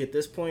 And once we hit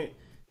this point,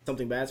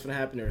 something bad's going to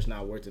happen or it's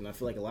not worth it. And I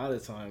feel like a lot of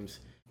the times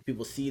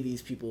people see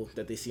these people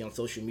that they see on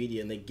social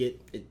media and they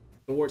get it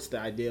towards the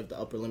idea of the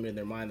upper limit in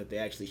their mind that they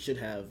actually should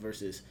have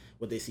versus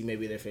what they see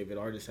maybe their favorite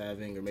artist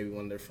having or maybe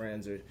one of their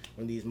friends or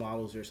one of these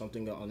models or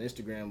something on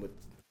Instagram with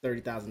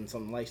 30,000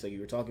 something likes like you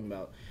were talking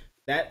about.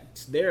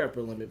 That's their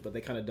upper limit, but they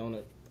kind of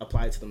don't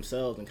apply it to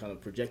themselves and kind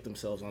of project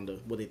themselves onto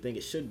what they think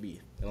it should be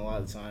and a lot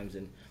of times.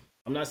 And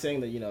I'm not saying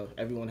that,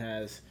 everyone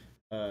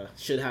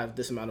should have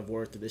this amount of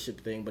worth or this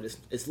shit thing, but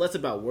it's less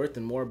about worth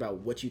and more about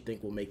what you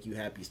think will make you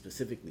happy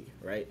specifically,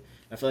 right?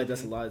 I feel like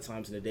that's a lot of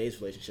times in today's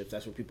relationships,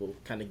 that's where people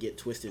kind of get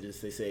twisted is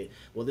they say,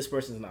 well, this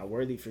person's not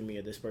worthy for me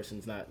or this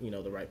person's not,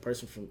 the right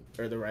person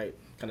or the right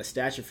kind of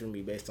stature for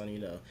me based on,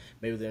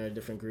 maybe they're in a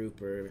different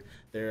group or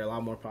they're a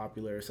lot more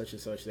popular or such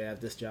and such. They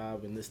have this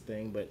job and this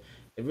thing, but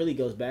it really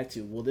goes back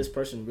to, will this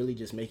person really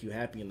just make you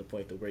happy in the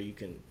point that where you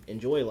can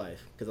enjoy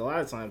life? Because a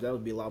lot of times that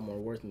would be a lot more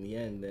worth in the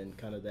end than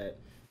kind of that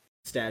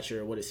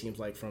stature, what it seems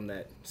like from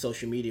that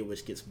social media,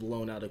 which gets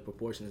blown out of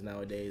proportions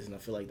nowadays. And I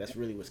feel like that's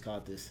really what's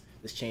caused this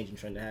change in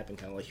trend to happen,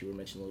 kind of like you were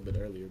mentioning a little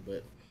bit earlier.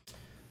 But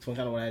that's one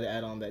kind of what I had to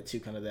add on that too,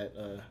 kind of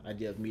that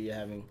idea of media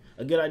having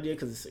a good idea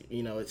because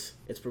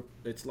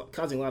it's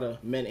causing a lot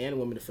of men and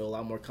women to feel a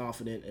lot more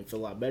confident and feel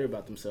a lot better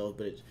about themselves.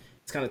 But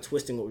it's kind of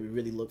twisting what we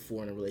really look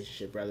for in a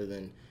relationship rather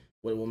than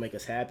what will make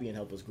us happy and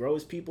help us grow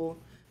as people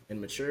and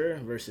mature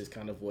versus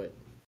kind of what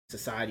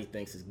society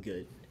thinks is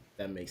good. If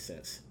that makes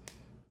sense.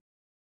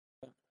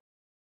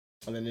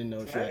 And then didn't know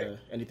if you had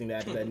anything to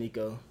add to that,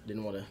 Nico.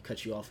 Didn't want to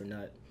cut you off or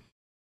not.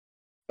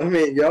 I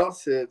mean, y'all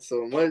said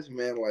so much,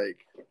 man.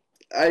 Like,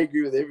 I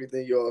agree with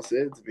everything you all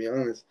said, to be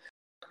honest.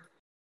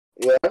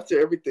 Well,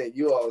 after everything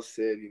you all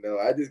said,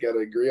 I just got to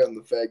agree on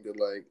the fact that,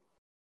 like,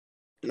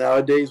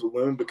 nowadays with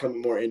women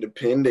becoming more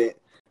independent,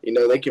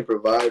 they can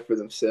provide for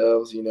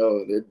themselves,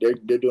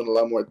 they're doing a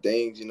lot more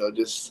things,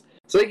 just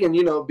so they can,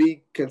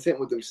 be content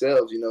with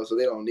themselves, so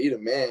they don't need a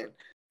man,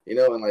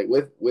 and like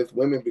with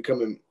women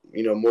becoming,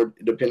 more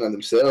dependent on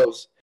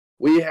themselves,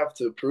 we have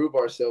to prove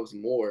ourselves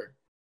more.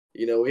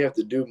 We have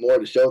to do more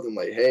to show them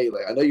like, hey,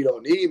 like I know you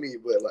don't need me,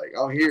 but like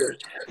I'm here,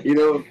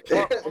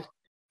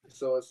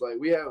 So it's like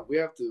we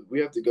have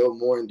to go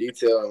more in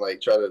detail and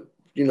like try to,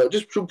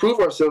 just prove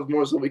ourselves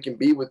more so we can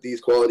be with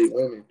these quality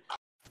women.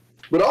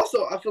 But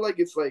also, I feel like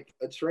it's like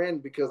a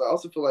trend because I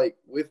also feel like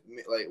with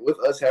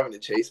us having to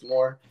chase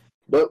more,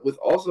 but with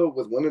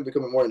women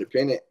becoming more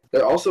independent,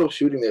 they're also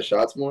shooting their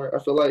shots more.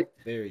 I feel like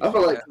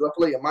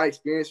in my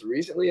experience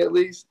recently, at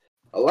least,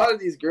 a lot of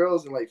these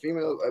girls and like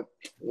female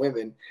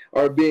women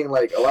are being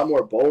like a lot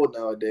more bold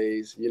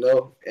nowadays,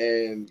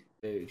 and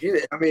I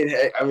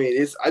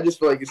just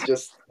feel like it's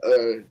just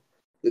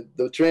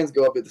the trends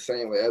go up at the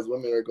same way as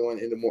women are going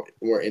into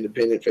more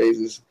independent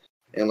phases,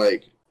 and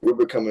like we're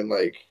becoming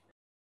like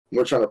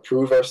we're trying to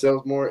prove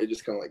ourselves more. It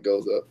just kind of like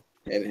goes up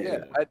hand in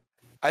hand.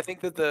 I think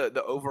that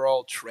the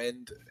overall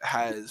trend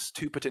has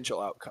two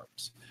potential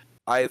outcomes.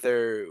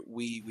 Either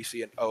we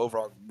see an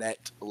overall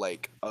net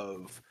like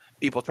of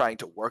people trying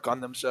to work on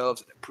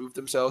themselves and improve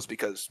themselves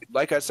because,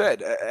 like I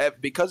said,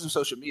 because of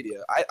social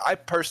media, I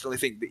personally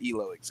think the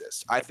ELO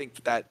exists. I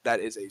think that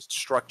is a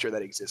structure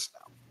that exists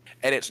now.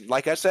 And it's,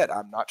 like I said,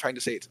 I'm not trying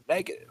to say it's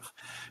negative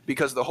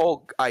because the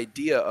whole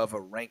idea of a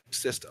ranked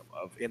system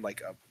in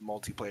like a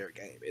multiplayer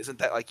game isn't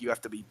that like you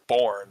have to be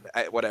born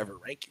at whatever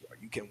rank you are.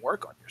 You can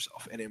work on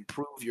yourself and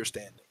improve your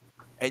standing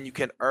and you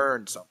can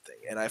earn something.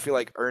 And I feel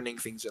like earning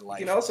things in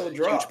life is a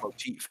huge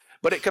motif.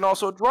 But it can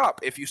also drop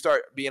if you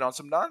start being on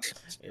some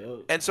nonsense.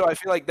 Ew. And so I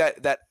feel like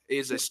that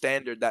is a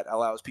standard that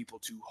allows people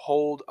to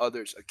hold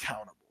others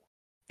accountable.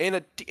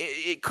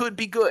 it could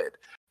be good,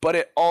 but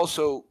it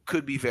also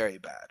could be very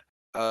bad.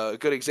 A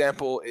good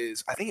example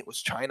is, I think it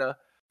was China.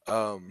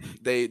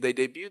 They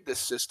debuted this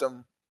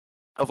system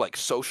of like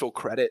social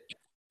credit,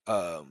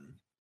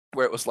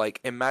 where it was like,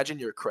 imagine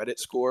your credit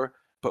score,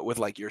 but with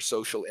like your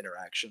social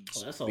interactions.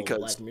 Oh, that's a whole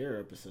Black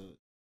Mirror episode.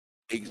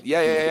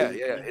 Yeah.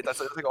 That's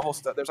like a whole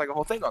stuff. There's like a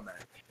whole thing on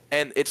that,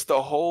 and it's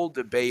the whole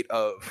debate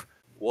of,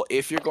 well,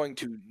 if you're going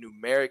to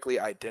numerically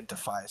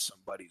identify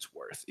somebody's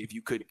worth, if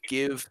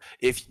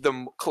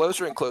the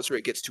closer and closer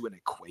it gets to an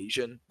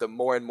equation, the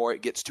more and more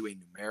it gets to a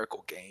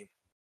numerical game,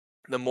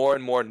 the more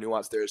and more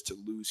nuance there is to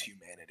lose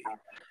humanity,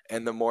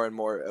 and the more and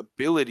more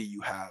ability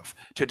you have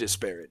to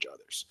disparage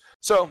others.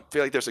 So I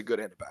feel like there's a good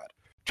and a bad.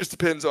 Just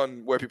depends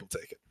on where people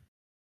take it.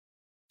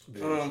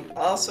 I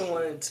also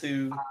wanted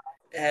to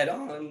add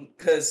on,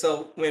 because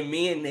so when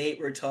me and Nate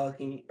were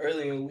talking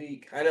earlier in the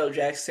week, I know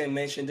Jackson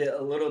mentioned it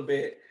a little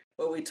bit,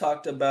 but we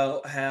talked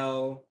about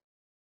how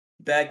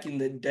back in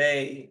the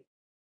day,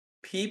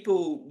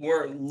 people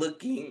weren't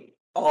looking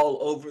all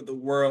over the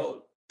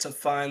world to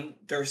find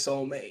their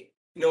soulmate.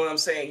 You know what I'm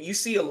saying? You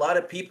see a lot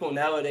of people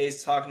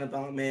nowadays talking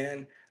about,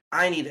 man,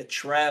 I need to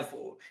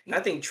travel. And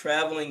I think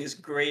traveling is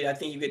great. I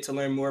think you get to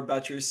learn more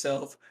about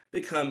yourself,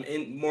 become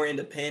more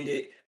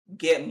independent,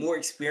 get more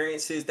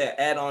experiences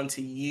that add on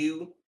to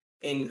you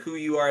and who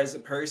you are as a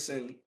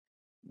person.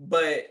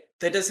 But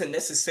that doesn't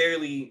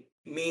necessarily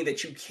mean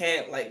that you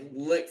can't like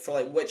look for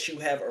like what you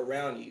have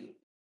around you.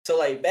 So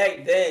like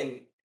back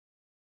then,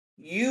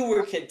 you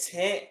were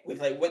content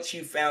with like what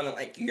you found in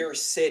like your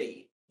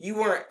city. You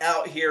weren't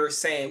out here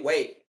saying,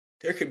 wait,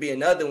 there could be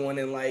another one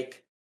in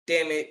like,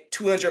 damn it,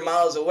 200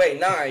 miles away.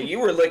 Nah, you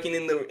were looking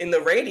in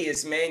the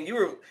radius, man.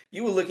 You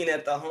were looking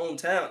at the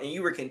hometown, and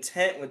you were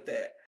content with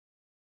that.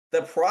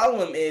 The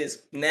problem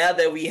is, now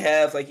that we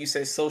have, like you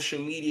said, social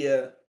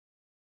media,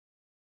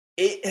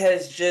 it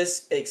has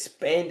just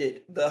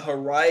expanded the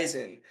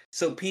horizon.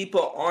 So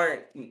people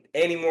aren't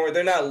anymore,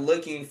 they're not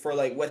looking for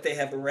like what they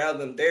have around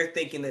them. They're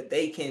thinking that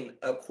they can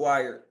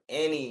acquire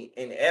any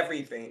and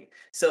everything.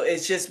 So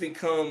it's just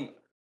become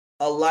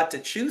a lot to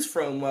choose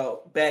from.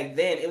 Well, back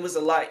then it was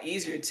a lot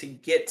easier to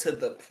get to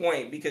the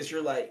point, because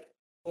you're like,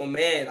 oh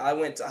man, I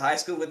went to high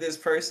school with this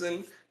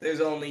person. There's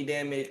only,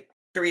 damn it,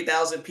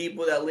 3,000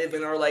 people that live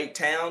in our like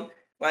town.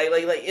 Like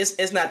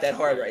it's not that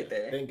hard right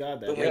there. Thank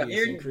God that. But when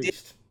you're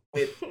increased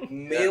with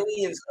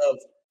millions of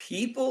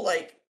people,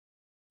 like,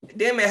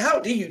 damn it, how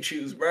do you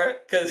choose, bro?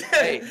 Because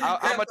hey,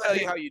 I'm gonna tell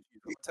you how you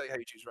choose. I'm gonna tell you how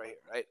you choose right here,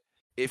 right?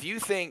 If you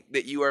think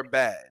that you are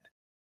bad,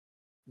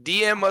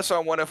 DM us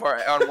on one of our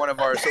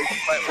social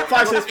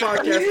platforms.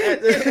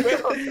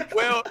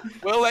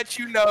 We'll let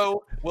you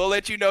know. We'll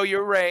let you know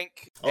your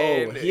rank.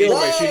 Oh, he'll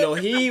let you know.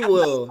 He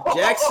will.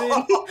 Jackson,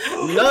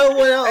 no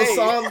one else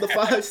on the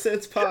 5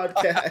 Cents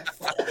podcast.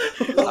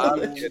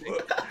 I'm kidding.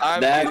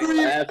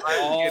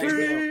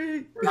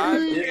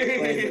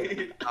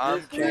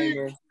 I'm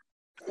kidding.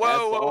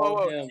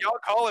 Whoa. Y'all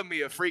calling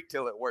me a freak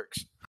till it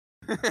works.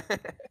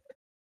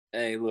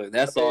 Hey, look,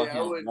 that's all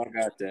him. I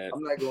got that.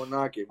 I'm not gonna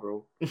knock it,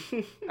 bro.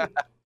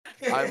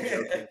 I'm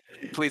joking.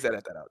 Please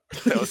edit that out.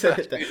 No,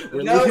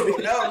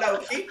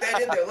 keep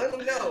that in there. Let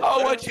them know.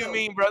 Oh, what you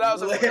mean, bro? That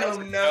was Let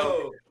them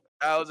know.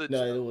 That was a joke.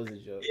 No, it was a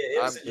joke. Yeah,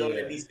 it was a joke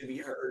that needs to be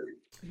heard.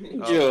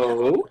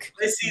 Joke.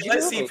 Let's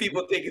see if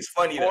people think it's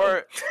funny.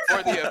 For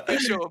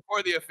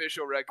the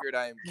official record,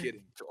 I am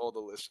kidding to all the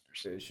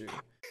listeners. Sure.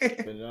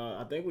 But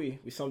I think we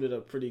summed it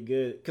up pretty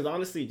good. Because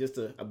honestly, just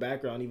a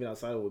background, even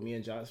outside of what me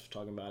and Josh were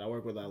talking about, I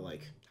work with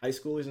like high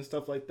schoolers and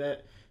stuff like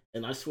that.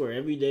 And I swear,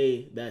 every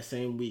day that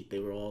same week, they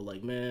were all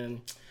like,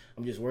 man,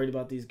 I'm just worried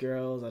about these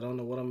girls. I don't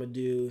know what I'm going to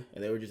do.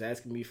 And they were just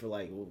asking me for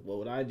like, what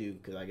would I do?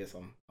 Because I guess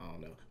I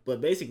don't know.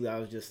 But basically, I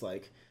was just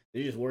like,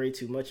 they're just worried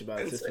too much about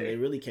a system they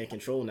really can't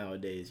control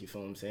nowadays. You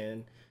feel what I'm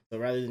saying? So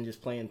rather than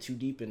just playing too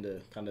deep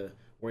into kind of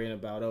worrying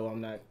about, I'm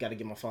not got to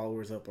get my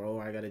followers up,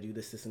 or I got to do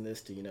this and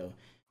this to,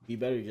 be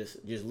better.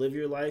 Just live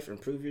your life,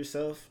 improve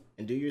yourself,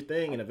 and do your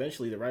thing. And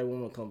eventually the right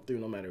one will come through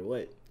no matter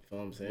what. You feel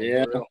what I'm saying?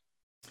 Yeah.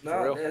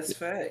 No, that's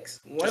facts.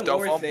 One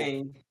more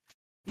thing.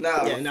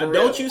 Now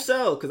don't you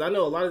sell, because I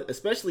know a lot of,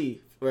 especially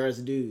for us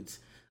dudes,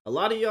 a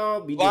lot of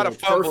y'all be doing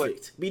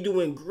perfect, be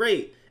doing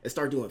great, and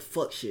start doing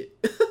fuck shit.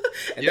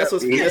 And that's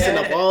what's messing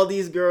up all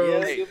these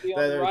girls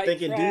that are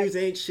thinking dudes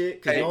ain't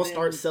shit, because y'all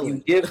start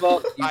selling. You give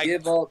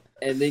up,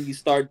 and then you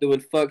start doing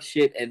fuck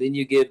shit, and then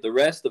you give the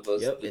rest of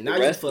us, and now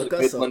you fuck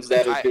us up. Ones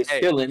that are just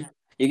chilling.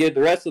 You get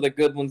the rest of the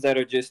good ones that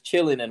are just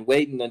chilling and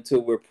waiting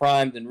until we're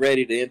primed and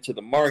ready to enter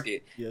the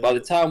market. Yep. By the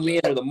time we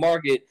enter the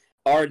market,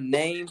 our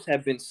names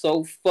have been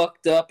so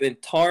fucked up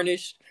and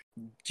tarnished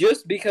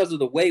just because of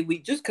the way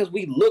because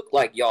we look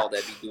like y'all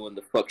that be doing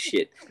the fuck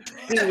shit.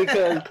 Just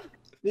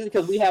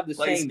because we have the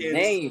same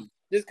name.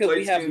 Just because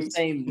we have the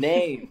same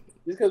name.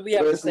 Just because we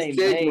have the same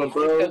name. Just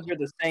because we're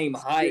the same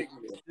height.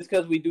 Just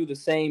because we do the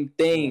same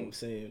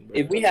things.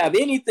 If we have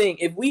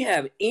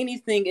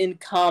anything in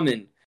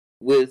common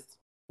with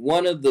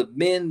one of the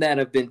men that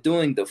have been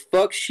doing the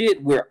fuck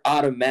shit, we're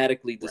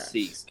automatically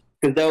deceased.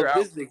 Because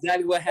this is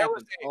exactly what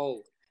happens.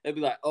 They'll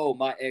be like, oh,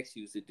 my ex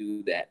used to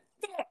do that.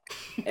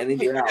 And then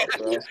you're out,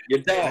 bro. You're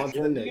done. On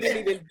to the You next.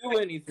 didn't even do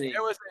anything.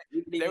 There was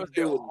You didn't there even was a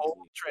do whole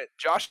anything. trend.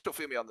 Josh will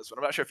feel me on this one.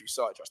 I'm not sure if you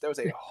saw it, Josh. There was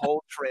a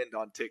whole trend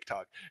on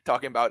TikTok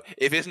talking about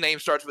if his name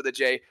starts with a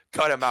J,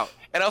 cut him out.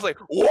 And I was like,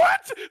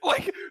 what?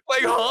 Like,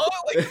 huh?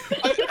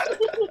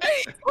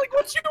 Hey, like,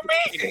 what you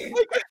mean?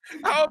 Like,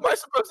 how am I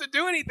supposed to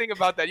do anything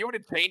about that? You want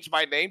me to change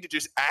my name to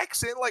just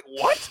accent? Like,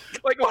 what?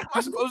 Like, what am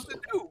I supposed to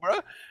do, bro?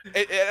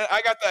 And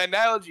I got the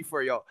analogy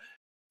for y'all.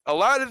 A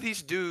lot of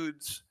these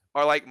dudes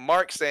are like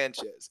Mark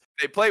Sanchez.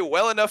 They play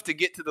well enough to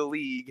get to the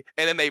league,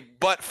 and then they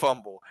butt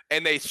fumble,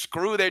 and they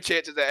screw their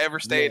chances of ever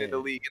staying in the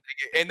league,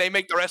 and they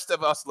make the rest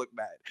of us look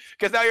bad.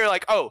 Because now you're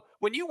like, oh,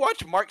 when you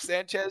watch Mark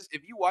Sanchez,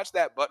 if you watch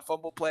that butt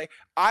fumble play,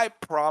 I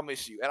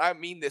promise you, and I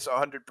mean this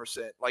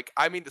 100%, like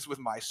I mean this with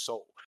my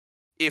soul.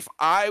 If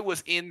I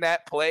was in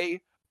that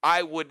play,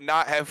 I would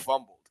not have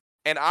fumbled,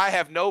 and I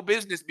have no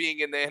business being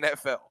in the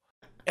NFL.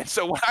 And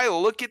so when I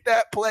look at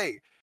that play,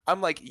 I'm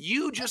like,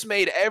 you just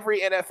made every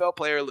NFL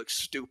player look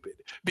stupid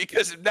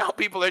because now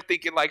people are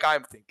thinking like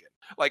I'm thinking.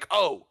 Like,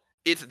 oh,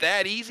 it's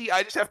that easy?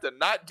 I just have to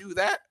not do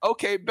that?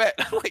 Okay, bet.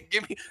 Like,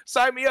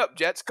 sign me up,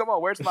 Jets. Come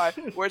on, where's my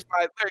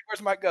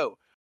go?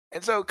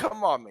 And so,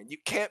 come on, man. You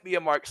can't be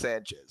a Mark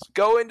Sanchez.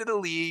 Go into the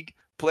league,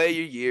 play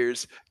your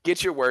years,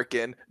 get your work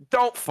in.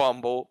 Don't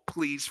fumble,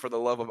 please, for the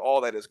love of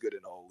all that is good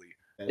and holy.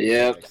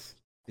 Yeah.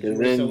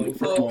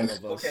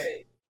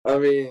 Okay. I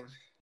mean,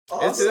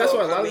 Also, that's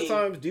why a lot of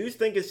times dudes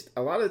think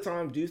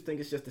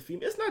it's just the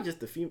female. It's not just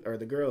the female or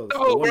the girls.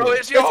 No, bro,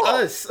 it's y'all.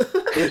 It's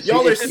us.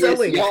 Y'all are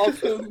selling. Y'all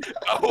too.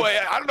 Oh, wait,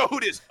 I don't know who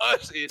this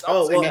us is.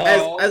 Oh, well,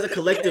 no. as a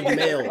collective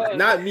male,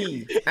 not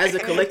me. As a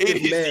collective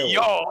it is male,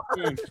 y'all.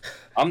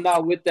 I'm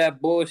not with that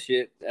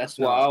bullshit. That's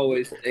why I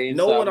always stay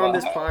no inside one on my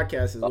this house.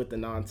 podcast is with the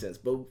nonsense,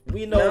 but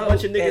we know a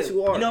bunch of niggas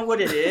who are. You know what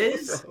it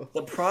is?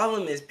 The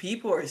problem is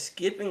people are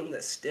skipping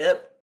the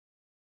step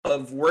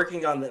of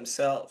working on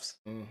themselves.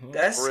 Mm-hmm.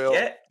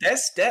 That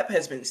step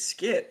has been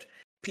skipped.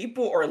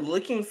 People are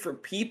looking for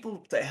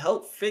people to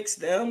help fix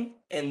them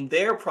and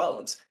their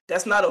problems.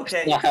 That's not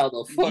okay. That's not how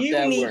the fuck You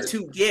that need works.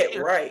 to get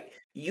right.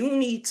 You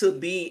need to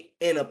be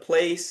in a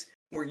place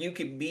where you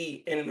could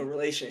be in a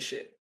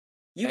relationship.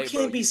 You Hey,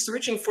 can't bro, be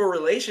searching for a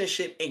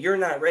relationship and you're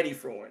not ready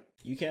for one.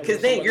 You can't Because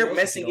love then somebody you're else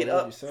if messing you it don't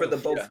love up for the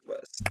yourself. both Yeah.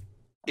 of us.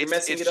 You're It's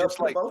messing it up just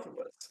for like both of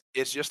us.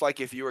 it's just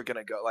like if you were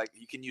gonna go, like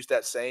you can use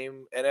that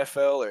same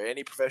NFL or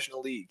any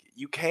professional league.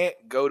 You can't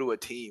go to a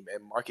team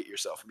and market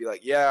yourself and be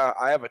like, yeah,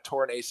 I have a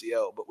torn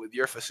ACL, but with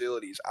your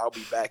facilities, I'll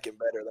be back and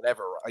better than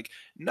ever. Like,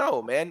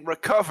 no, man,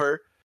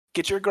 recover,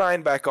 get your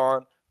grind back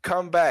on,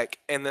 come back,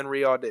 and then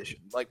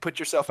re-audition. Like, put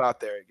yourself out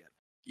there again.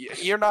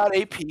 You're not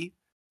AP.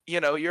 You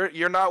know,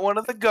 you're not one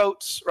of the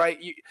GOATs, right?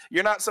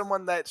 You're not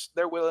someone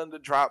they're willing to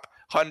drop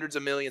hundreds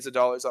of millions of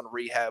dollars on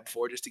rehab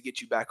for just to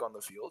get you back on the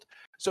field.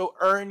 So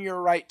earn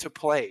your right to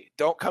play.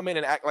 Don't come in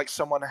and act like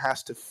someone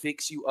has to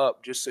fix you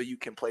up just so you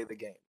can play the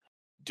game.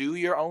 Do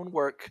your own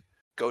work.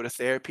 Go to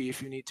therapy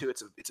if you need to.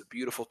 It's a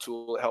beautiful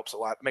tool. It helps a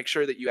lot. Make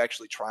sure that you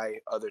actually try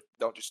other.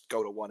 Don't just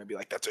go to one and be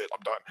like, that's it,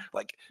 I'm done.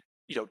 Like,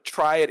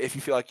 try it if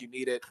you feel like you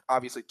need it.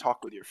 Obviously,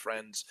 talk with your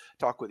friends.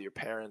 Talk with your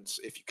parents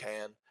if you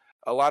can.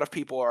 A lot of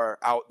people are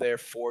out there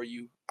for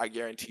you. I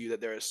guarantee you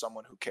that there is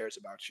someone who cares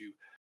about you.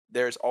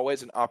 There's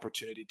always an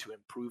opportunity to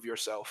improve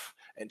yourself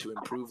and to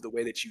improve the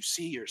way that you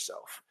see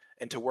yourself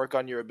and to work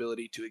on your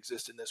ability to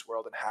exist in this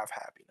world and have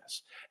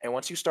happiness. And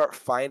once you start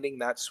finding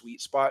that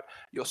sweet spot,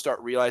 you'll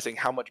start realizing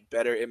how much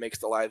better it makes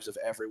the lives of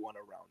everyone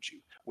around you.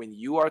 When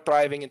you are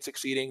thriving and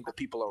succeeding, the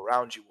people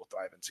around you will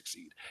thrive and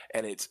succeed.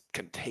 And it's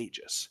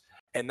contagious.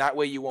 And that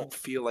way you won't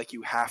feel like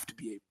you have to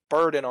be a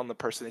burden on the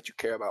person that you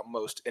care about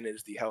most, and it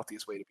is the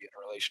healthiest way to be in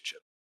a relationship.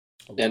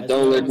 And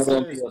don't let no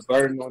one be a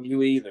burden on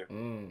you either.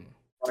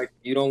 Like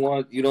you don't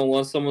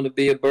want someone to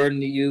be a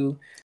burden to you.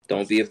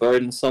 Don't be a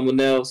burden to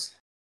someone else.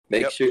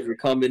 Make sure you're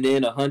coming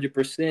in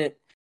 100%.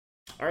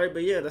 All right,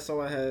 but yeah, that's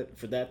all I had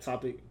for that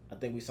topic. I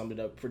think we summed it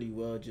up pretty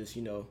well. Just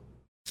know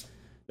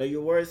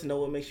your worth, know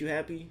what makes you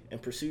happy,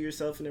 and pursue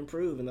yourself and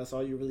improve. And that's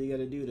all you really got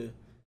to do to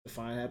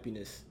find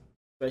happiness,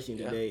 especially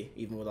in today,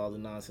 even with all the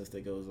nonsense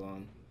that goes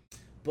on.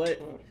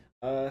 But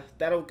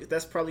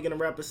that's probably gonna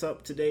wrap us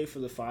up today for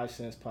the 5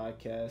 Cents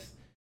podcast.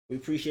 We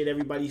appreciate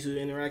everybody who's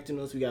interacting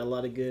with us. We got a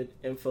lot of good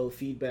info,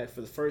 feedback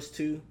for the first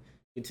 2.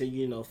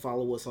 Continue,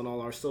 follow us on all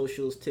our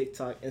socials: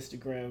 TikTok,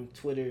 Instagram,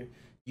 Twitter,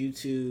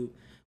 YouTube.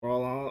 We're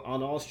all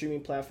on all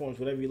streaming platforms.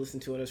 Whatever you listen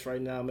to us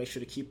right now, make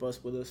sure to keep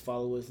us with us,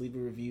 follow us, leave a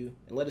review,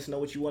 and let us know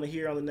what you want to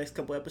hear on the next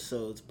couple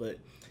episodes. But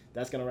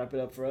that's gonna wrap it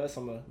up for us.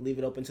 I'm gonna leave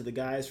it open to the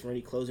guys for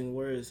any closing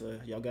words.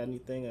 Y'all got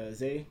anything,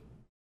 Zay?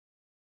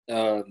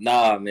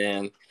 Nah,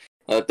 man.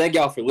 Thank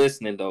y'all for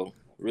listening, though.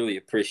 Really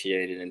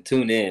appreciate it. And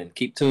tune in.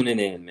 Keep tuning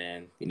in,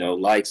 man.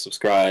 Like,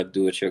 subscribe,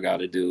 do what you got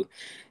to do.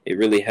 It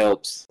really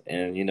helps.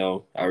 And,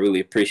 I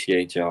really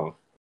appreciate y'all.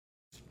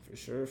 For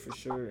sure.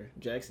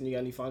 Jackson, you got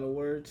any final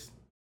words?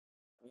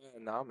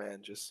 Nah, man.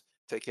 Just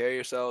take care of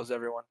yourselves,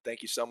 everyone.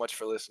 Thank you so much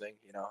for listening.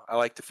 I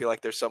like to feel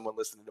like there's someone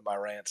listening to my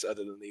rants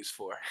other than these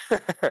 4.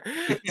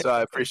 So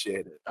I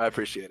appreciate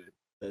it.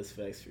 That's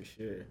facts for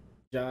sure.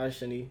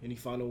 Josh, any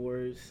final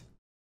words?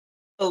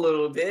 a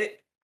little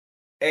bit.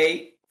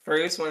 Hey,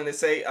 first wanted to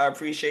say I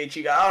appreciate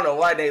you guys. I don't know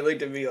why they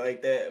looked at me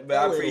like that, but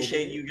I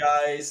appreciate you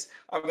guys.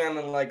 I've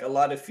gotten like a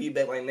lot of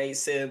feedback, like Nate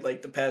said,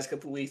 like the past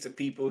couple weeks of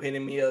people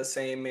hitting me up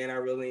saying, "Man, I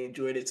really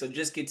enjoyed it." So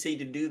just continue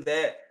to do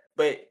that.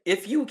 But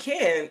if you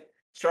can,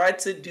 try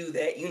to do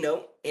that,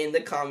 in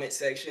the comment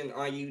section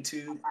on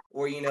YouTube,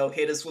 or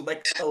hit us with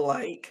like a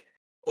like,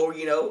 or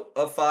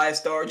a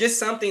 5-star, just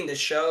something to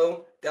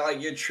show that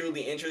like you're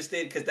truly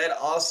interested, because that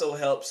also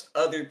helps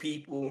other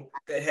people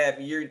that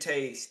have your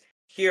taste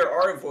hear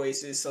our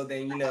voices, so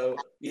then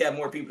you have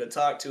more people to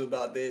talk to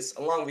about this,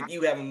 along with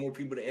you having more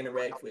people to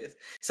interact with.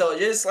 So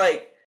just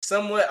like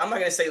somewhat, I'm not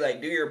gonna say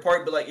like do your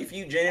part, but like if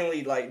you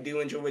genuinely like do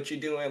enjoy what you're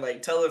doing,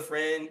 like tell a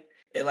friend,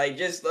 and like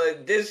just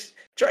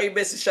try your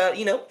best to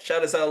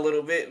shout us out a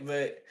little bit.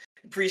 But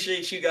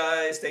appreciate you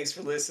guys. Thanks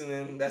for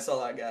listening. That's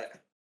all I got.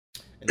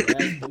 And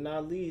last but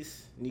not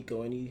least,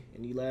 Nico, any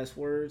last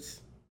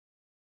words?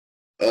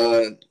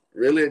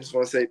 Really, I just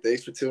want to say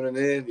thanks for tuning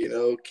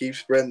in. Keep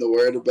spreading the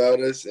word about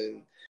us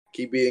and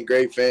keep being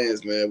great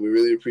fans, man. We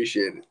really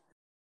appreciate it.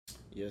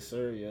 Yes,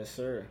 sir. Yes,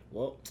 sir.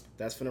 Well,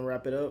 that's gonna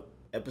wrap it up.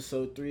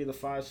 Episode 3 of the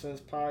 5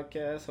 Cents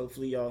Podcast.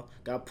 Hopefully, y'all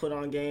got put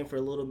on game for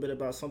a little bit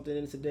about something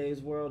in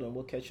today's world, and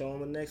we'll catch y'all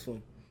on the next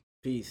one.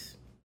 Peace.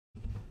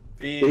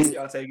 Peace.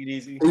 Y'all take it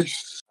easy.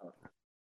 Peace.